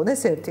მიიღონ.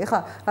 ეს ერთი. ეხლა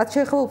რაც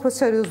შეეხება უფრო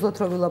სერიოზულად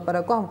რომ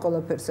ვილაპარაკო ამ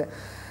ყველაფერზე.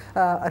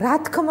 რა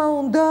თქმა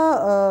უნდა,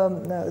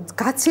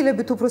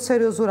 გაცილებით უფრო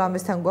სერიოზულ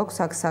ამასთან გვაქვს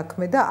აქ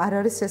საქმე და არ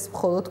არის ეს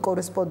მხოლოდ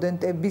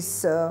კორესპონდენტების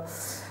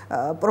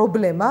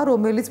პრობლემა,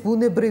 რომელიც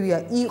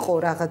ბუნებრივია იყო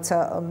რაღაცა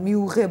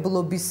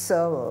მიუღებლობის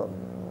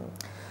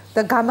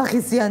და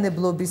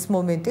გამაღიზიანებლობის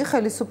მომენტი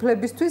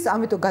ხელისუფლებისთვის,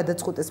 ამიტომ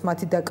გადაწყვეტეს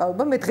მათი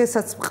დაკავება. მე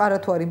დღესაც მყარა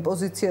თუ არ იმ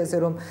პოზიციაზე,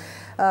 რომ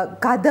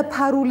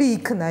გადაფარული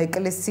იქნა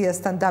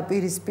ეკლესიასთან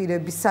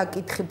დაპირისპირების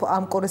საკითხი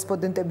ამ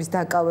კორესპონდენტების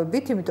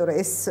დაკავებით, იმიტომ რომ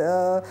ეს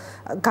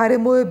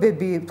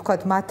გარემოებები,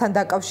 თქვათ, მათთან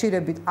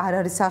დაკავშირებით არ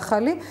არის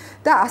ახალი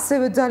და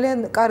ასევე ძალიან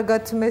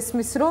კარგად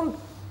მესმის, რომ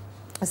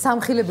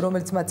სამხილები,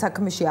 რომელიც მათ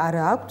საქმეში არ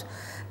აქვთ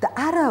და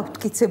არ აქვთ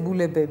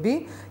მტკიცებულებები,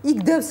 იქ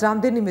დევს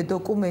რამდენიმე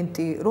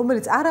დოკუმენტი,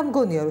 რომელიც არ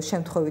ამგონია, რომ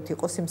შემთხვევით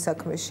იყოს იმ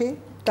საქმეში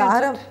და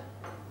არა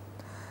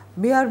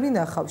მე არ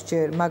მინახავს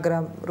ჯერ,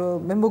 მაგრამ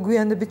მე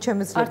მოგვიანებით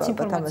შემეძლება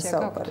ალბათ ამას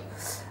საუბარი.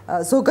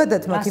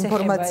 ზოგადად მაქვს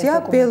ინფორმაცია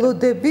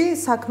ბელოდები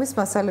საქმის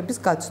მასალების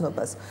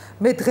გაცნობას.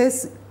 მე დღეს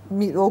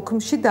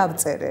ოქმში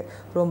დავწერე,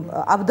 რომ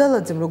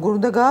აბდალაძემ როგორ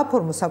უნდა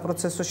გააფორმოს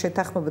საპროცესო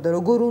შეთანხმება და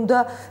როგორ უნდა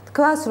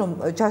თქვას, რომ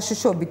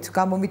ჯაშუშობით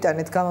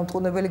გამომიტანეთ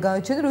გამამტყუნებელი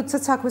განაჩენი,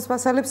 როდესაც საქმის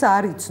მასალებს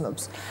არ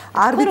იცნობს.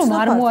 არ ვიცნობ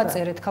არ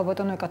მოაწერეთ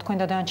ქალბატონო ეკა თქვენ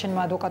და დანარჩენმა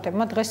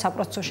ადვოკატებმა დღეს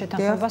საპროცესო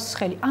შეთანხმებას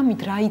ხელი.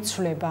 ამით რა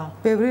იცვლება?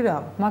 ბევრი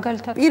რამ.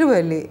 მაგალითად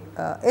პირველი,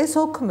 ეს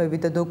ოქმები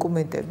და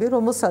დოკუმენტები,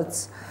 რომელსაც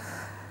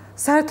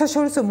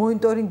საერთაშორისო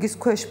მონიტორინგის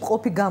ქვეშ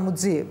მყოფი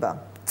გამოძიება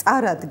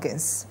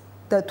წარადგენს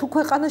და თუ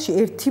ქვეყანაში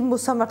ერთი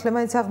მოსამართლე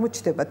მაინც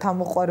აღმოჩნდება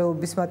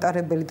თავმოყარეობის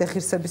მატარებელი და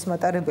ღირსების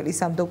მატარებელი ის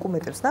ამ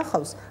დოკუმენტებს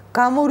ნახავს,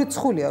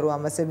 გამორიცხულია რომ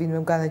ამაზე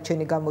ვინმე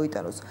განაჩენი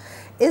გამოიტანოს.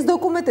 ეს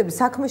დოკუმენტები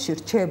საქმეში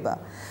რჩება.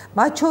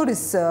 მათ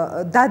შორის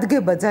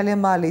დადგება ძალიან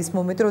მალე ის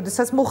მომენტი,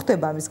 როდესაც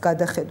მოხდება ამის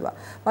გადახედვა.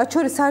 მათ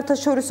შორის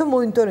საერთაშორისო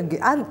მონიტორინგი,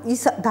 ან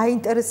ის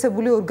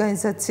დაინტერესებული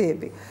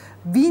ორგანიზაციები,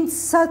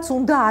 ვინცაც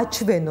უნდა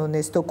აჩვენონ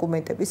ეს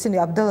დოკუმენტები. ისინი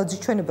აბდალაძის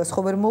ჩვენებას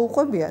ხო ვერ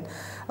მოუყვებიან.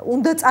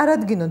 უნდა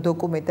წარადგინონ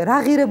დოკუმენტი. რა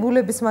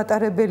ღირებულების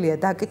მატარებელია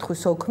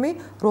დაკითხვის ოქმი,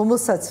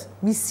 რომელსაც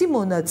მისი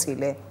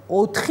მონაწილე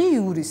 4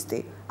 იურისტი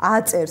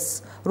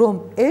აწერს, რომ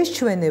ეს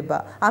ჩვენება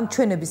ამ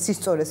ჩვენების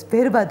სისწორეს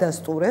ვერ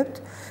ვადასტურებთ,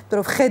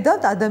 რომ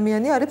ხედავთ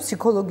ადამიანი არის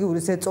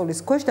ფსიქოლოგიური ზეწოლის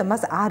ქვეშ და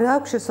მას არ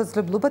აქვს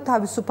შესაძლებლობა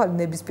თავისუფალი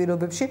ნების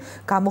პირობებში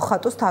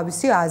გამოხატოს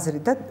თავისი აზრი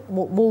და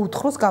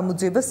მოუთხროს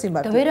გამოძიებას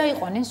სიმართლე. და ვერ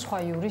აიყვანენ სხვა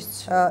იურისტს.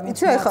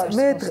 იცი ახლა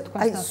მე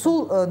აი სულ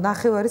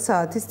 9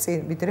 საათის წინ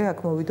ვიდრე აქ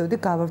მოვიდოდი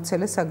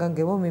გავავრცელე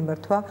საგანგებო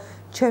მიმართვა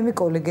ჩემი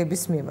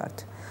კოლეგების მიმართ.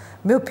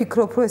 მე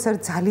ვფიქრობ, რომ ეს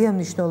არის ძალიან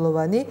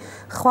მნიშვნელოვანი,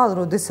 ხვალ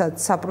როდესაც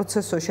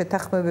საპროცესო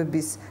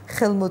შეთანხმებების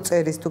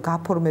ხელმოწერის თუ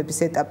გაფორმების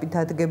ეტაპი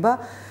დადგება,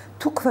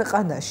 თუ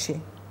ქვეყანაში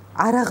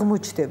არ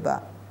აღმოჩნდება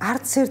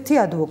არც ერთი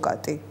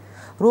ადვოკატი,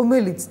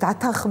 რომელიც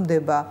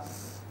დათანხმდება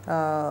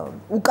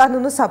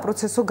უკანონო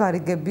საპროცესო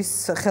გარიგების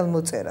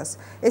ხელმოწერას.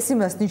 ეს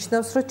იმას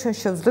ნიშნავს, რომ ჩვენ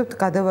შევძლებთ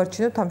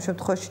გადავარჩინოთ ამ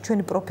შემთხვევაში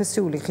ჩვენი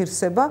პროფესიული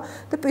ღირსება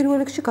და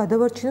პირველ რიგში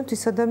გადავარჩინოთ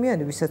ის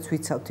ადამიანები, ვისაც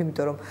ვიცავთ,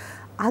 იმიტომ რომ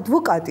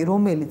ადვოკატი,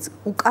 რომელიც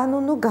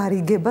უკანონო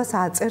გარიგებას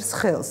აწერს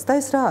ხელს და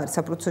ეს რა არის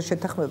საპროცესო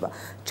შეთანხმება?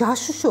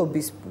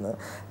 ჯაშუშობის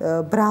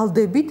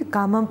ბრალდებით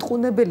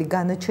გამამტყუნებელი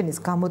განაჩენის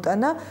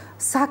გამოტანა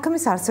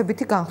საქმის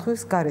არსებითი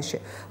განხილვის გარეშე.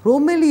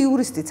 რომელი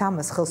იურისტიც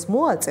ამას ხელს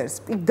მოაწერს,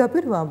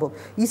 პირდაპირ ვამბობ,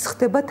 ის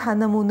ხდება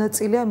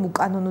თანამონაწილე ამ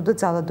უკანონო და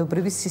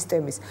ძალადობრივი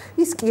სისტემის.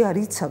 ის კი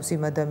არ იცავს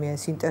იმ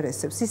ადამიანის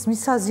ინტერესებს, ის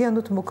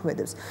მისაზიანოდ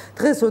მოქმედებს.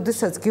 დღეს,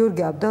 როდესაც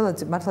გიორგი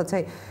აბდალაძე მართლაც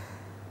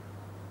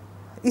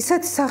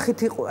ისეთი სახით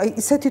იყო,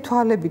 ისეთი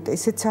თვალებით და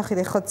ისეთი სახით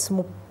ეხლაც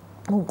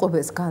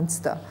მომყვებეს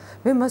განცდა.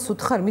 მე მას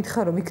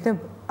მითხრა რომ იქნებ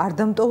არ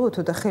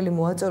დამტოვოთო და ხელი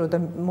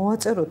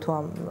მოაწეროთო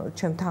ამ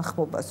ჩემ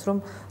თანხმობას, რომ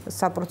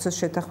საპროცესო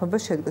შეთანხმება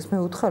შედგეს. მე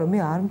უთხრა რომ მე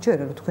არ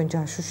მჯერა რომ თქვენ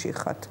ჯაშუში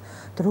ხართ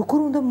და როგორ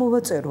უნდა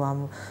მოვაწერო ამ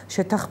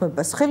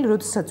შეთანხმებას ხელი,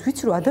 როდესაც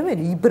ვიცი რომ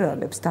ადამიანი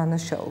იბრალებს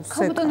დანაშაულს.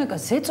 ხალბატონიკა,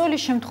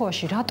 ზეწოლის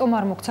შემთხვევაში რატომ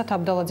არ მოგცათ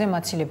აბდალაძე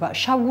მაცილება?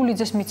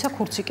 შავგულიძეს მიცა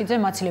ქურციკიძე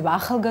მაცილება,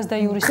 ახალგაზრდა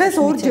იურისტებს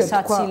მიცა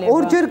საცილება.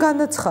 ორჯერ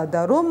განაცხადა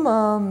რომ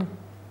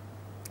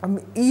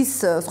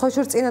ის სხვა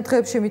შორს წინა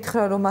დღეებში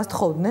მითხრა რომ მას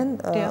თხოვდნენ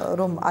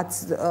რომ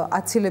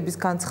აცილების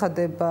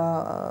განცხადება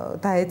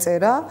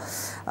დაეწერა,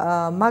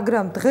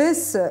 მაგრამ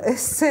დღეს ეს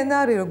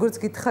სცენარი, როგორც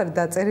გითხარი,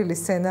 დაწერილი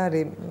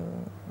სცენარი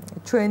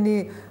ჩვენი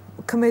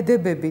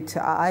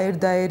ქმედებებით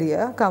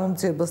აერდაერია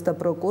გამომძიებელს და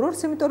პროკურორს,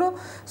 იმიტომ რომ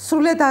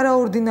სრულიად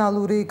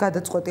არაორდინალური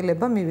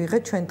გადაწყვეტილება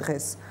მივიღეთ ჩვენ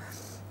დღეს.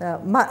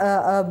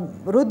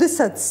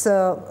 როდესაც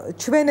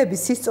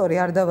ჩვენების ისტორია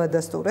არ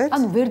დავადასტურეთ.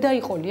 ანუ ვერ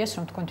დაიყოლიეს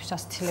რომ თქვენთვის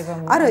ასცილება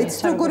მოიწონეს. არა,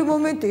 იცით როგორი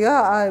მომენტია,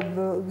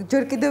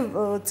 ჯერ კიდევ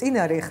წინ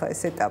არის ახლა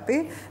ეს ეტაპი,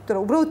 იმიტომ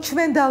რომ უბრალოდ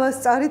ჩვენ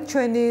დავასწარით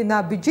ჩვენი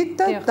ნაბიჯით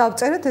და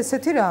დავწერეთ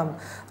ესეთი რამ,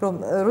 რომ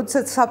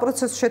როდესაც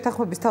საპროცესო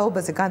შეთანხმების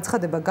თაობაზე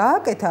განცხადება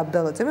გააკეთა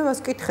აბდალაძე, მე მას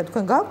ვკითხე,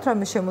 თქვენ გაქვთ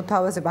რამე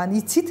შემოთავაზება, ან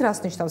იცით რას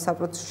ნიშნავს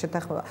საპროცესო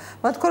შეთანხმება?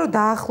 მათ თქვა რომ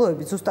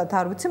დაახლოებით ზუსტად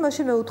არ ვიცი,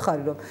 მაშინ მე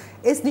ვუთხარი რომ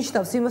ეს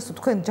ნიშნავს იმას, რომ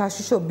თქვენ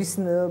ჯაშუშობის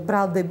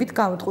ბრალდებით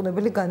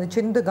გამოტყუნებელი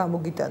განაჩენი და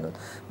გამოგიტანოთ.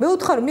 მე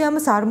ვუთხარ, მე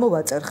ამას არ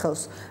მოვაწერ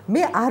ხელს.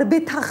 მე არ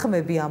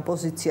ვეთანხმები ამ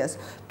პოზიციას.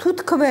 თუ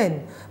თქვენ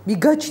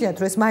მიგაჩნიათ,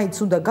 რომ ეს მაინც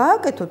უნდა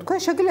გააკეთოთ, თქვენ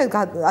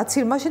შეგიძლიათ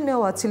მაშინ მე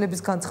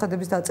აცილების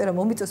განცხადების დაწერა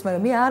მომიწევს,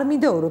 მაგრამ მე არ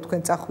მინდაო რომ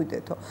თქვენ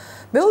წახვიდეთო.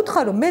 მე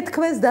ვუთხარ, რომ მე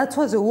თქვენს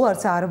დაცვაზე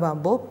უარს არ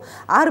ვამბობ,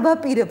 არ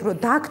ვაპირებ, რომ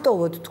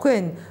დაგტოვოთ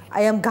თქვენ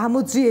აი ამ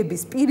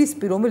გამოძიების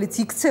პირისპირ, რომელიც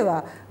იქცევა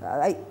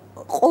აი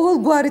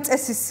ყოველგვარი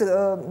წესის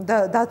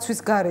დაცვის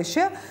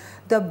გარეშე.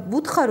 და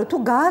ვუთხარო თუ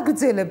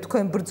გააგრძელებთ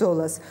თქვენ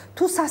ბრძოლას,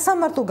 თუ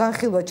სასამართლო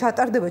განხილვა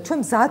ჩატარდება, ჩვენ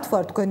მზად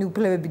ვართ თქვენი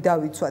უფლებები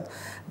დავიცვათ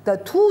და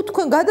თუ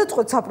თქვენ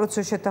გადაწყვეტთ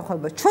საპროცესო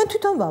შეთანხმებას, ჩვენ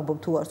თვითონ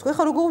ვამბობთ უარს. ხო,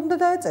 ეხლა როგორ უნდა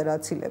დაეწერა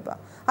აცილება?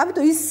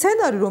 ამიტომ ის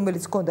სცენარი,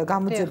 რომელიც ჰქონდა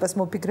გამოძიებას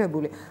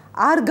მოფიქრებული,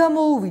 არ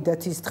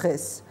გამოუვიდათ ის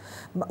დღეს.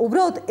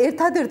 უბრალოდ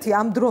ერთადერთი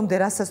ამ დრომდე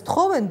რასაც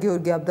თხოვენ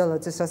გიორგი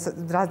აბდალაძეს,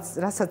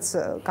 რასაც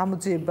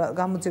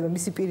გამოძიება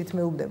მისი პირით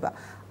მეუბნება,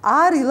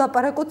 არ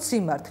ილაპარაკოთ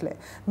სიმართლე.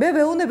 მე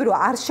ვეუბნები რომ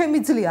არ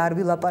შემიძლია არ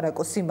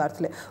ვილაპარაკო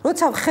სიმართლე.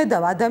 როცა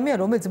ვხედავ ადამიანს,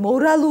 რომელიც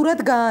მორალურად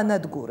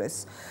გაანადგურეს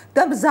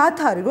და მზად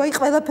არის, რომ აი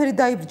ყველაფერი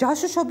დაიბრძ,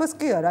 ჯაშუშობას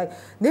კი არა, აი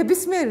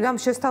ნებისმიერი რამ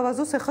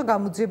შესთავაზოს ახლა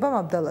გამოძიებამ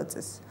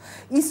აბდალაძეს.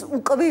 ის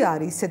უკვე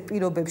არის ისეთ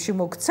პირობებში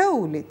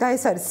მოქცეული და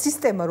ეს არის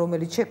სისტემა,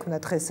 რომელიც შექმნა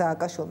დღეს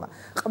სააკაშვილმა.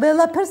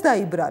 ყველაფერს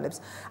დაიბრალებს.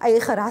 აი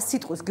ახლა რა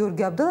სიტყვის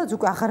გიორგი აბდალაძე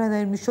უკვე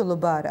აღარანაირი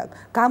მნიშვნელობა არ აქვს.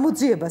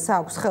 გამოძიებას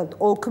აქვს ხელთ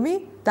ოქმი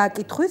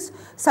დაკითხვის,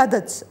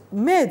 სადაც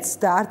მეც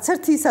და არც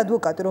ერთი ის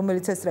ადვოკატი,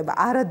 რომელიც ესწრება,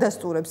 არ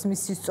ადასტურებს მის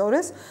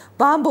სისწორეს,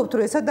 ვამბობთ,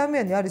 რომ ეს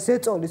ადამიანი არის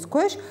ზეწოლის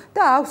ქვეშ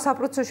და აქვს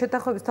საპროცესო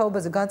შეთანხმების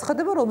თაობაზე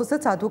განცხადება,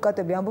 რომელსაც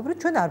ადვოკატები ამბობენ,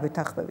 ჩვენ არ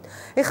ვეთანხმებით.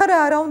 ეხლა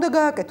რა უნდა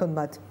გააკეთონ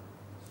მათ?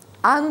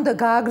 ან უნდა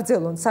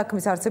გააგრძელონ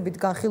საქმის არსებით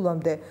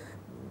განხილვამდე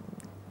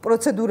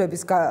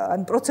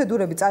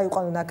პროცედურები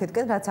წაიყვანონ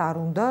აქეთკენ, რაც არ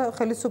უნდა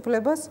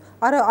ხელისუფლებას,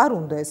 არ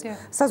უნდა ეს.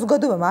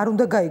 საზოგადოებამ არ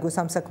უნდა გაიგოს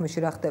ამ საქმეში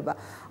რა ხდება.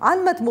 ან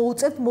მათ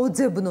მოუწევთ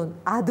მოძებნონ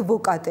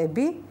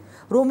ადვოკატები,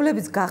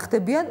 რომლებიც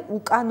გახდებიან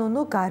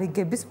უკანონო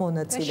გარიგების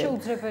მონაწილე.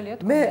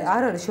 მე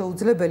არ არის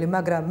შეუძლებელი,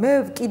 მაგრამ მე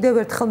კიდევ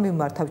ერთხელ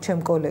მიმართავ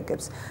ჩემ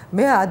კოლეგებს.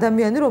 მე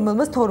ადამიანი,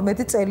 რომელმაც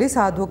 12 წელი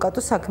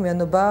საადვოკატო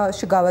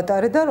საქმიანობაში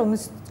გავატარე და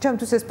რომელიც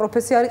ჩემთვის ეს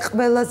პროფესია არის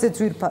ყველაზე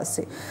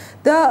ძვირფასი.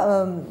 და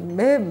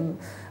მე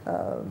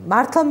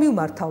მართლა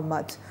მიმართავ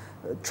მათ.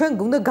 ჩვენ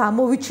უნდა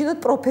გამოვიჩინოთ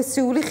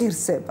პროფესიული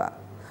ღირსება.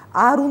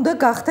 არ უნდა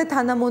გახდეთ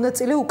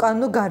თანამონაწილე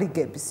უკანონო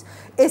გარიგების.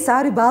 ეს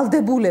არის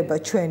ვალდებულება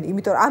ჩვენი,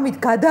 იმიტომ რომ ამით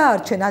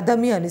გადაარჩენ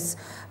ადამიანის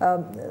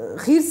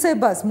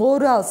ღირსებას,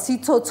 მორალს,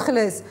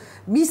 სიცოცხლეს,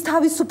 მის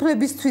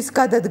თავისუფლებისთვის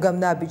გადადგა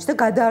ნაბიჯს და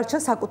გადაარჩა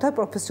საკუთარ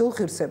პროფესიულ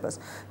ღირსებას.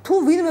 თუ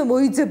ვინმე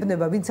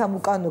მოიძებნება, ვინც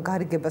ამ უკანონო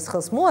გარიგებას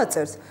ხელს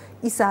მოაწერს,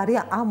 ის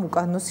არის ამ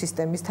უკანონო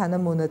სისტემის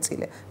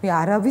თანამონაწილე. მე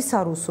არავის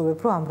არ უსურვებ,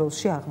 რომ ამ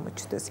როლში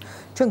აღმოჩნდეს.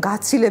 ჩვენ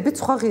გაცილებით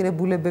სხვა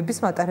ღირებულებების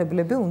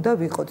მატარებლები უნდა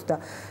ვიყოთ და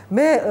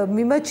მე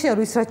მიმაჩნია,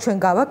 რომ ის რაც ჩვენ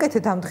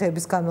გავაკეთეთ ამ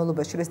დღეების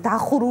განმავლობაში, ეს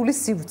დახურული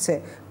სივრცე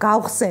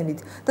გავხსენით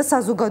და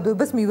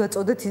საზოგადოებას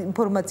მივაწოდეთ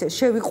ინფორმაცია,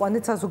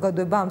 შევიყვანეთ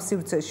საზოგადოება ამ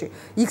სივრცეში.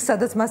 იქ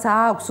სადაც მას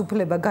აქვს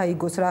უფლება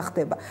გაიგოს რა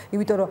ხდება.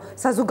 იმიტომ რომ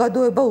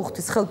საზოგადოება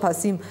უხდის ხელფას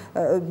იმ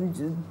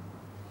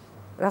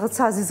რაღაც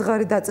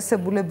საზიზღარი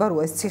დაწესებულება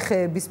როა ეს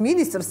ციხეების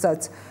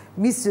მინისტრსაც,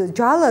 მის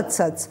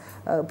ჯალათსაც,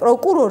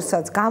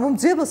 პროკურორსაც,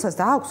 გამომძიებელსაც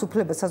და აქვს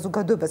უფლება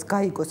საზოგადოებას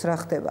გაიგოს რა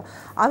ხდება.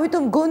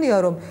 ამიტომ მგონია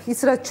რომ ის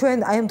რაც ჩვენ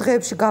აი ამ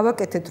დღეებში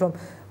გავაკეთეთ რომ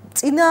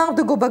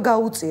წინააღმდეგობა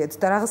გაუწიეთ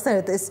და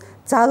რაღაცნაირად ეს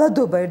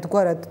ძალადობა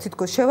ერთგვარად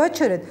თითქოს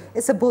შევაჩერეთ,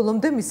 ესე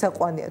ბოლომდე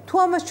მისაყვანია. თუ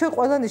ამას ჩვენ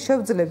ყველანი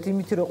შევძლებთ,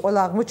 იმით რომ ყველა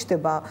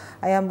აღმოჩნდება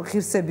აი ამ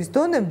ღირსების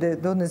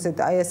დონეზე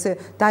და აი ესე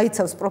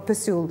დაიცავს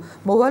პროფესიულ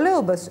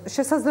მოვალეობას,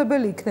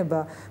 შესაძლებელი იქნება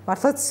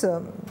მართლაც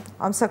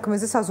ამ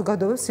საქმეზე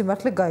საზოგადოებას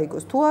სიმართლე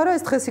გაიგოს. თუ არა,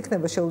 ეს დღეს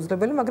იქნება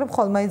შეუძლებელი, მაგრამ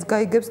ხვალ მაინც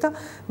გაიგებს და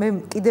მე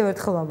კიდევ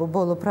ერთხელ ვამბობ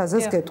ბოლო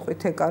ფრაზას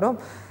გეტყვით ეკა რომ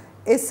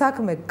ეს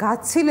საქმე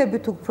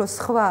გაცილებით უფრო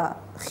სხვა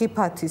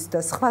ხიფათის და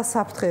სხვა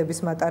საფრთხეების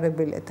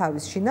მატარებელია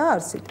თავის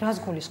შინაარსით. რას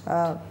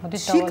გულისხმობთ?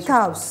 მოდით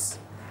შიგთავს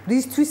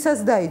რისთვისაც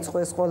დაიწყო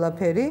ეს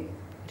ყველაფერი?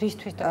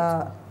 რისთვის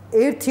დაიწყო?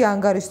 ერთი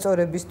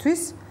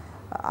ანგარიშწორებისთვის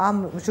ამ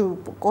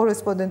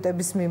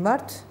კორესპონდენტების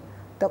მიმართ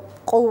და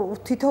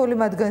თითოეული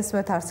მათგანის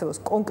მიმართ არსებობს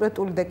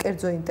კონკრეტული და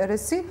კერძო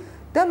ინტერესი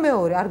და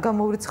მეორე არ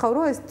გამოვრიცხავ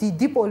რომ ეს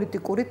დიდი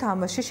პოლიტიკური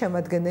თამაში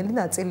შემადგენელი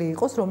ნაწილი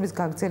იყოს, რომლის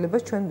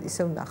გაგრძელებას ჩვენ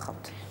ისევ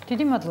ვნახავთ.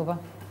 დიდი მადლობა.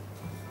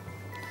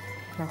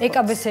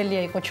 ეკა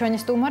ბესელია იყო ჩვენი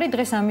სტუმარი.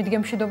 დღეს ამით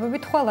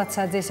გემშვიდობებით, ხვალაც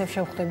საძე ისევ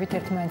შევხვდებით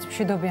ერთმანეთს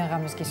მშვიდობიან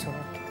ღამეს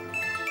გისურვებთ.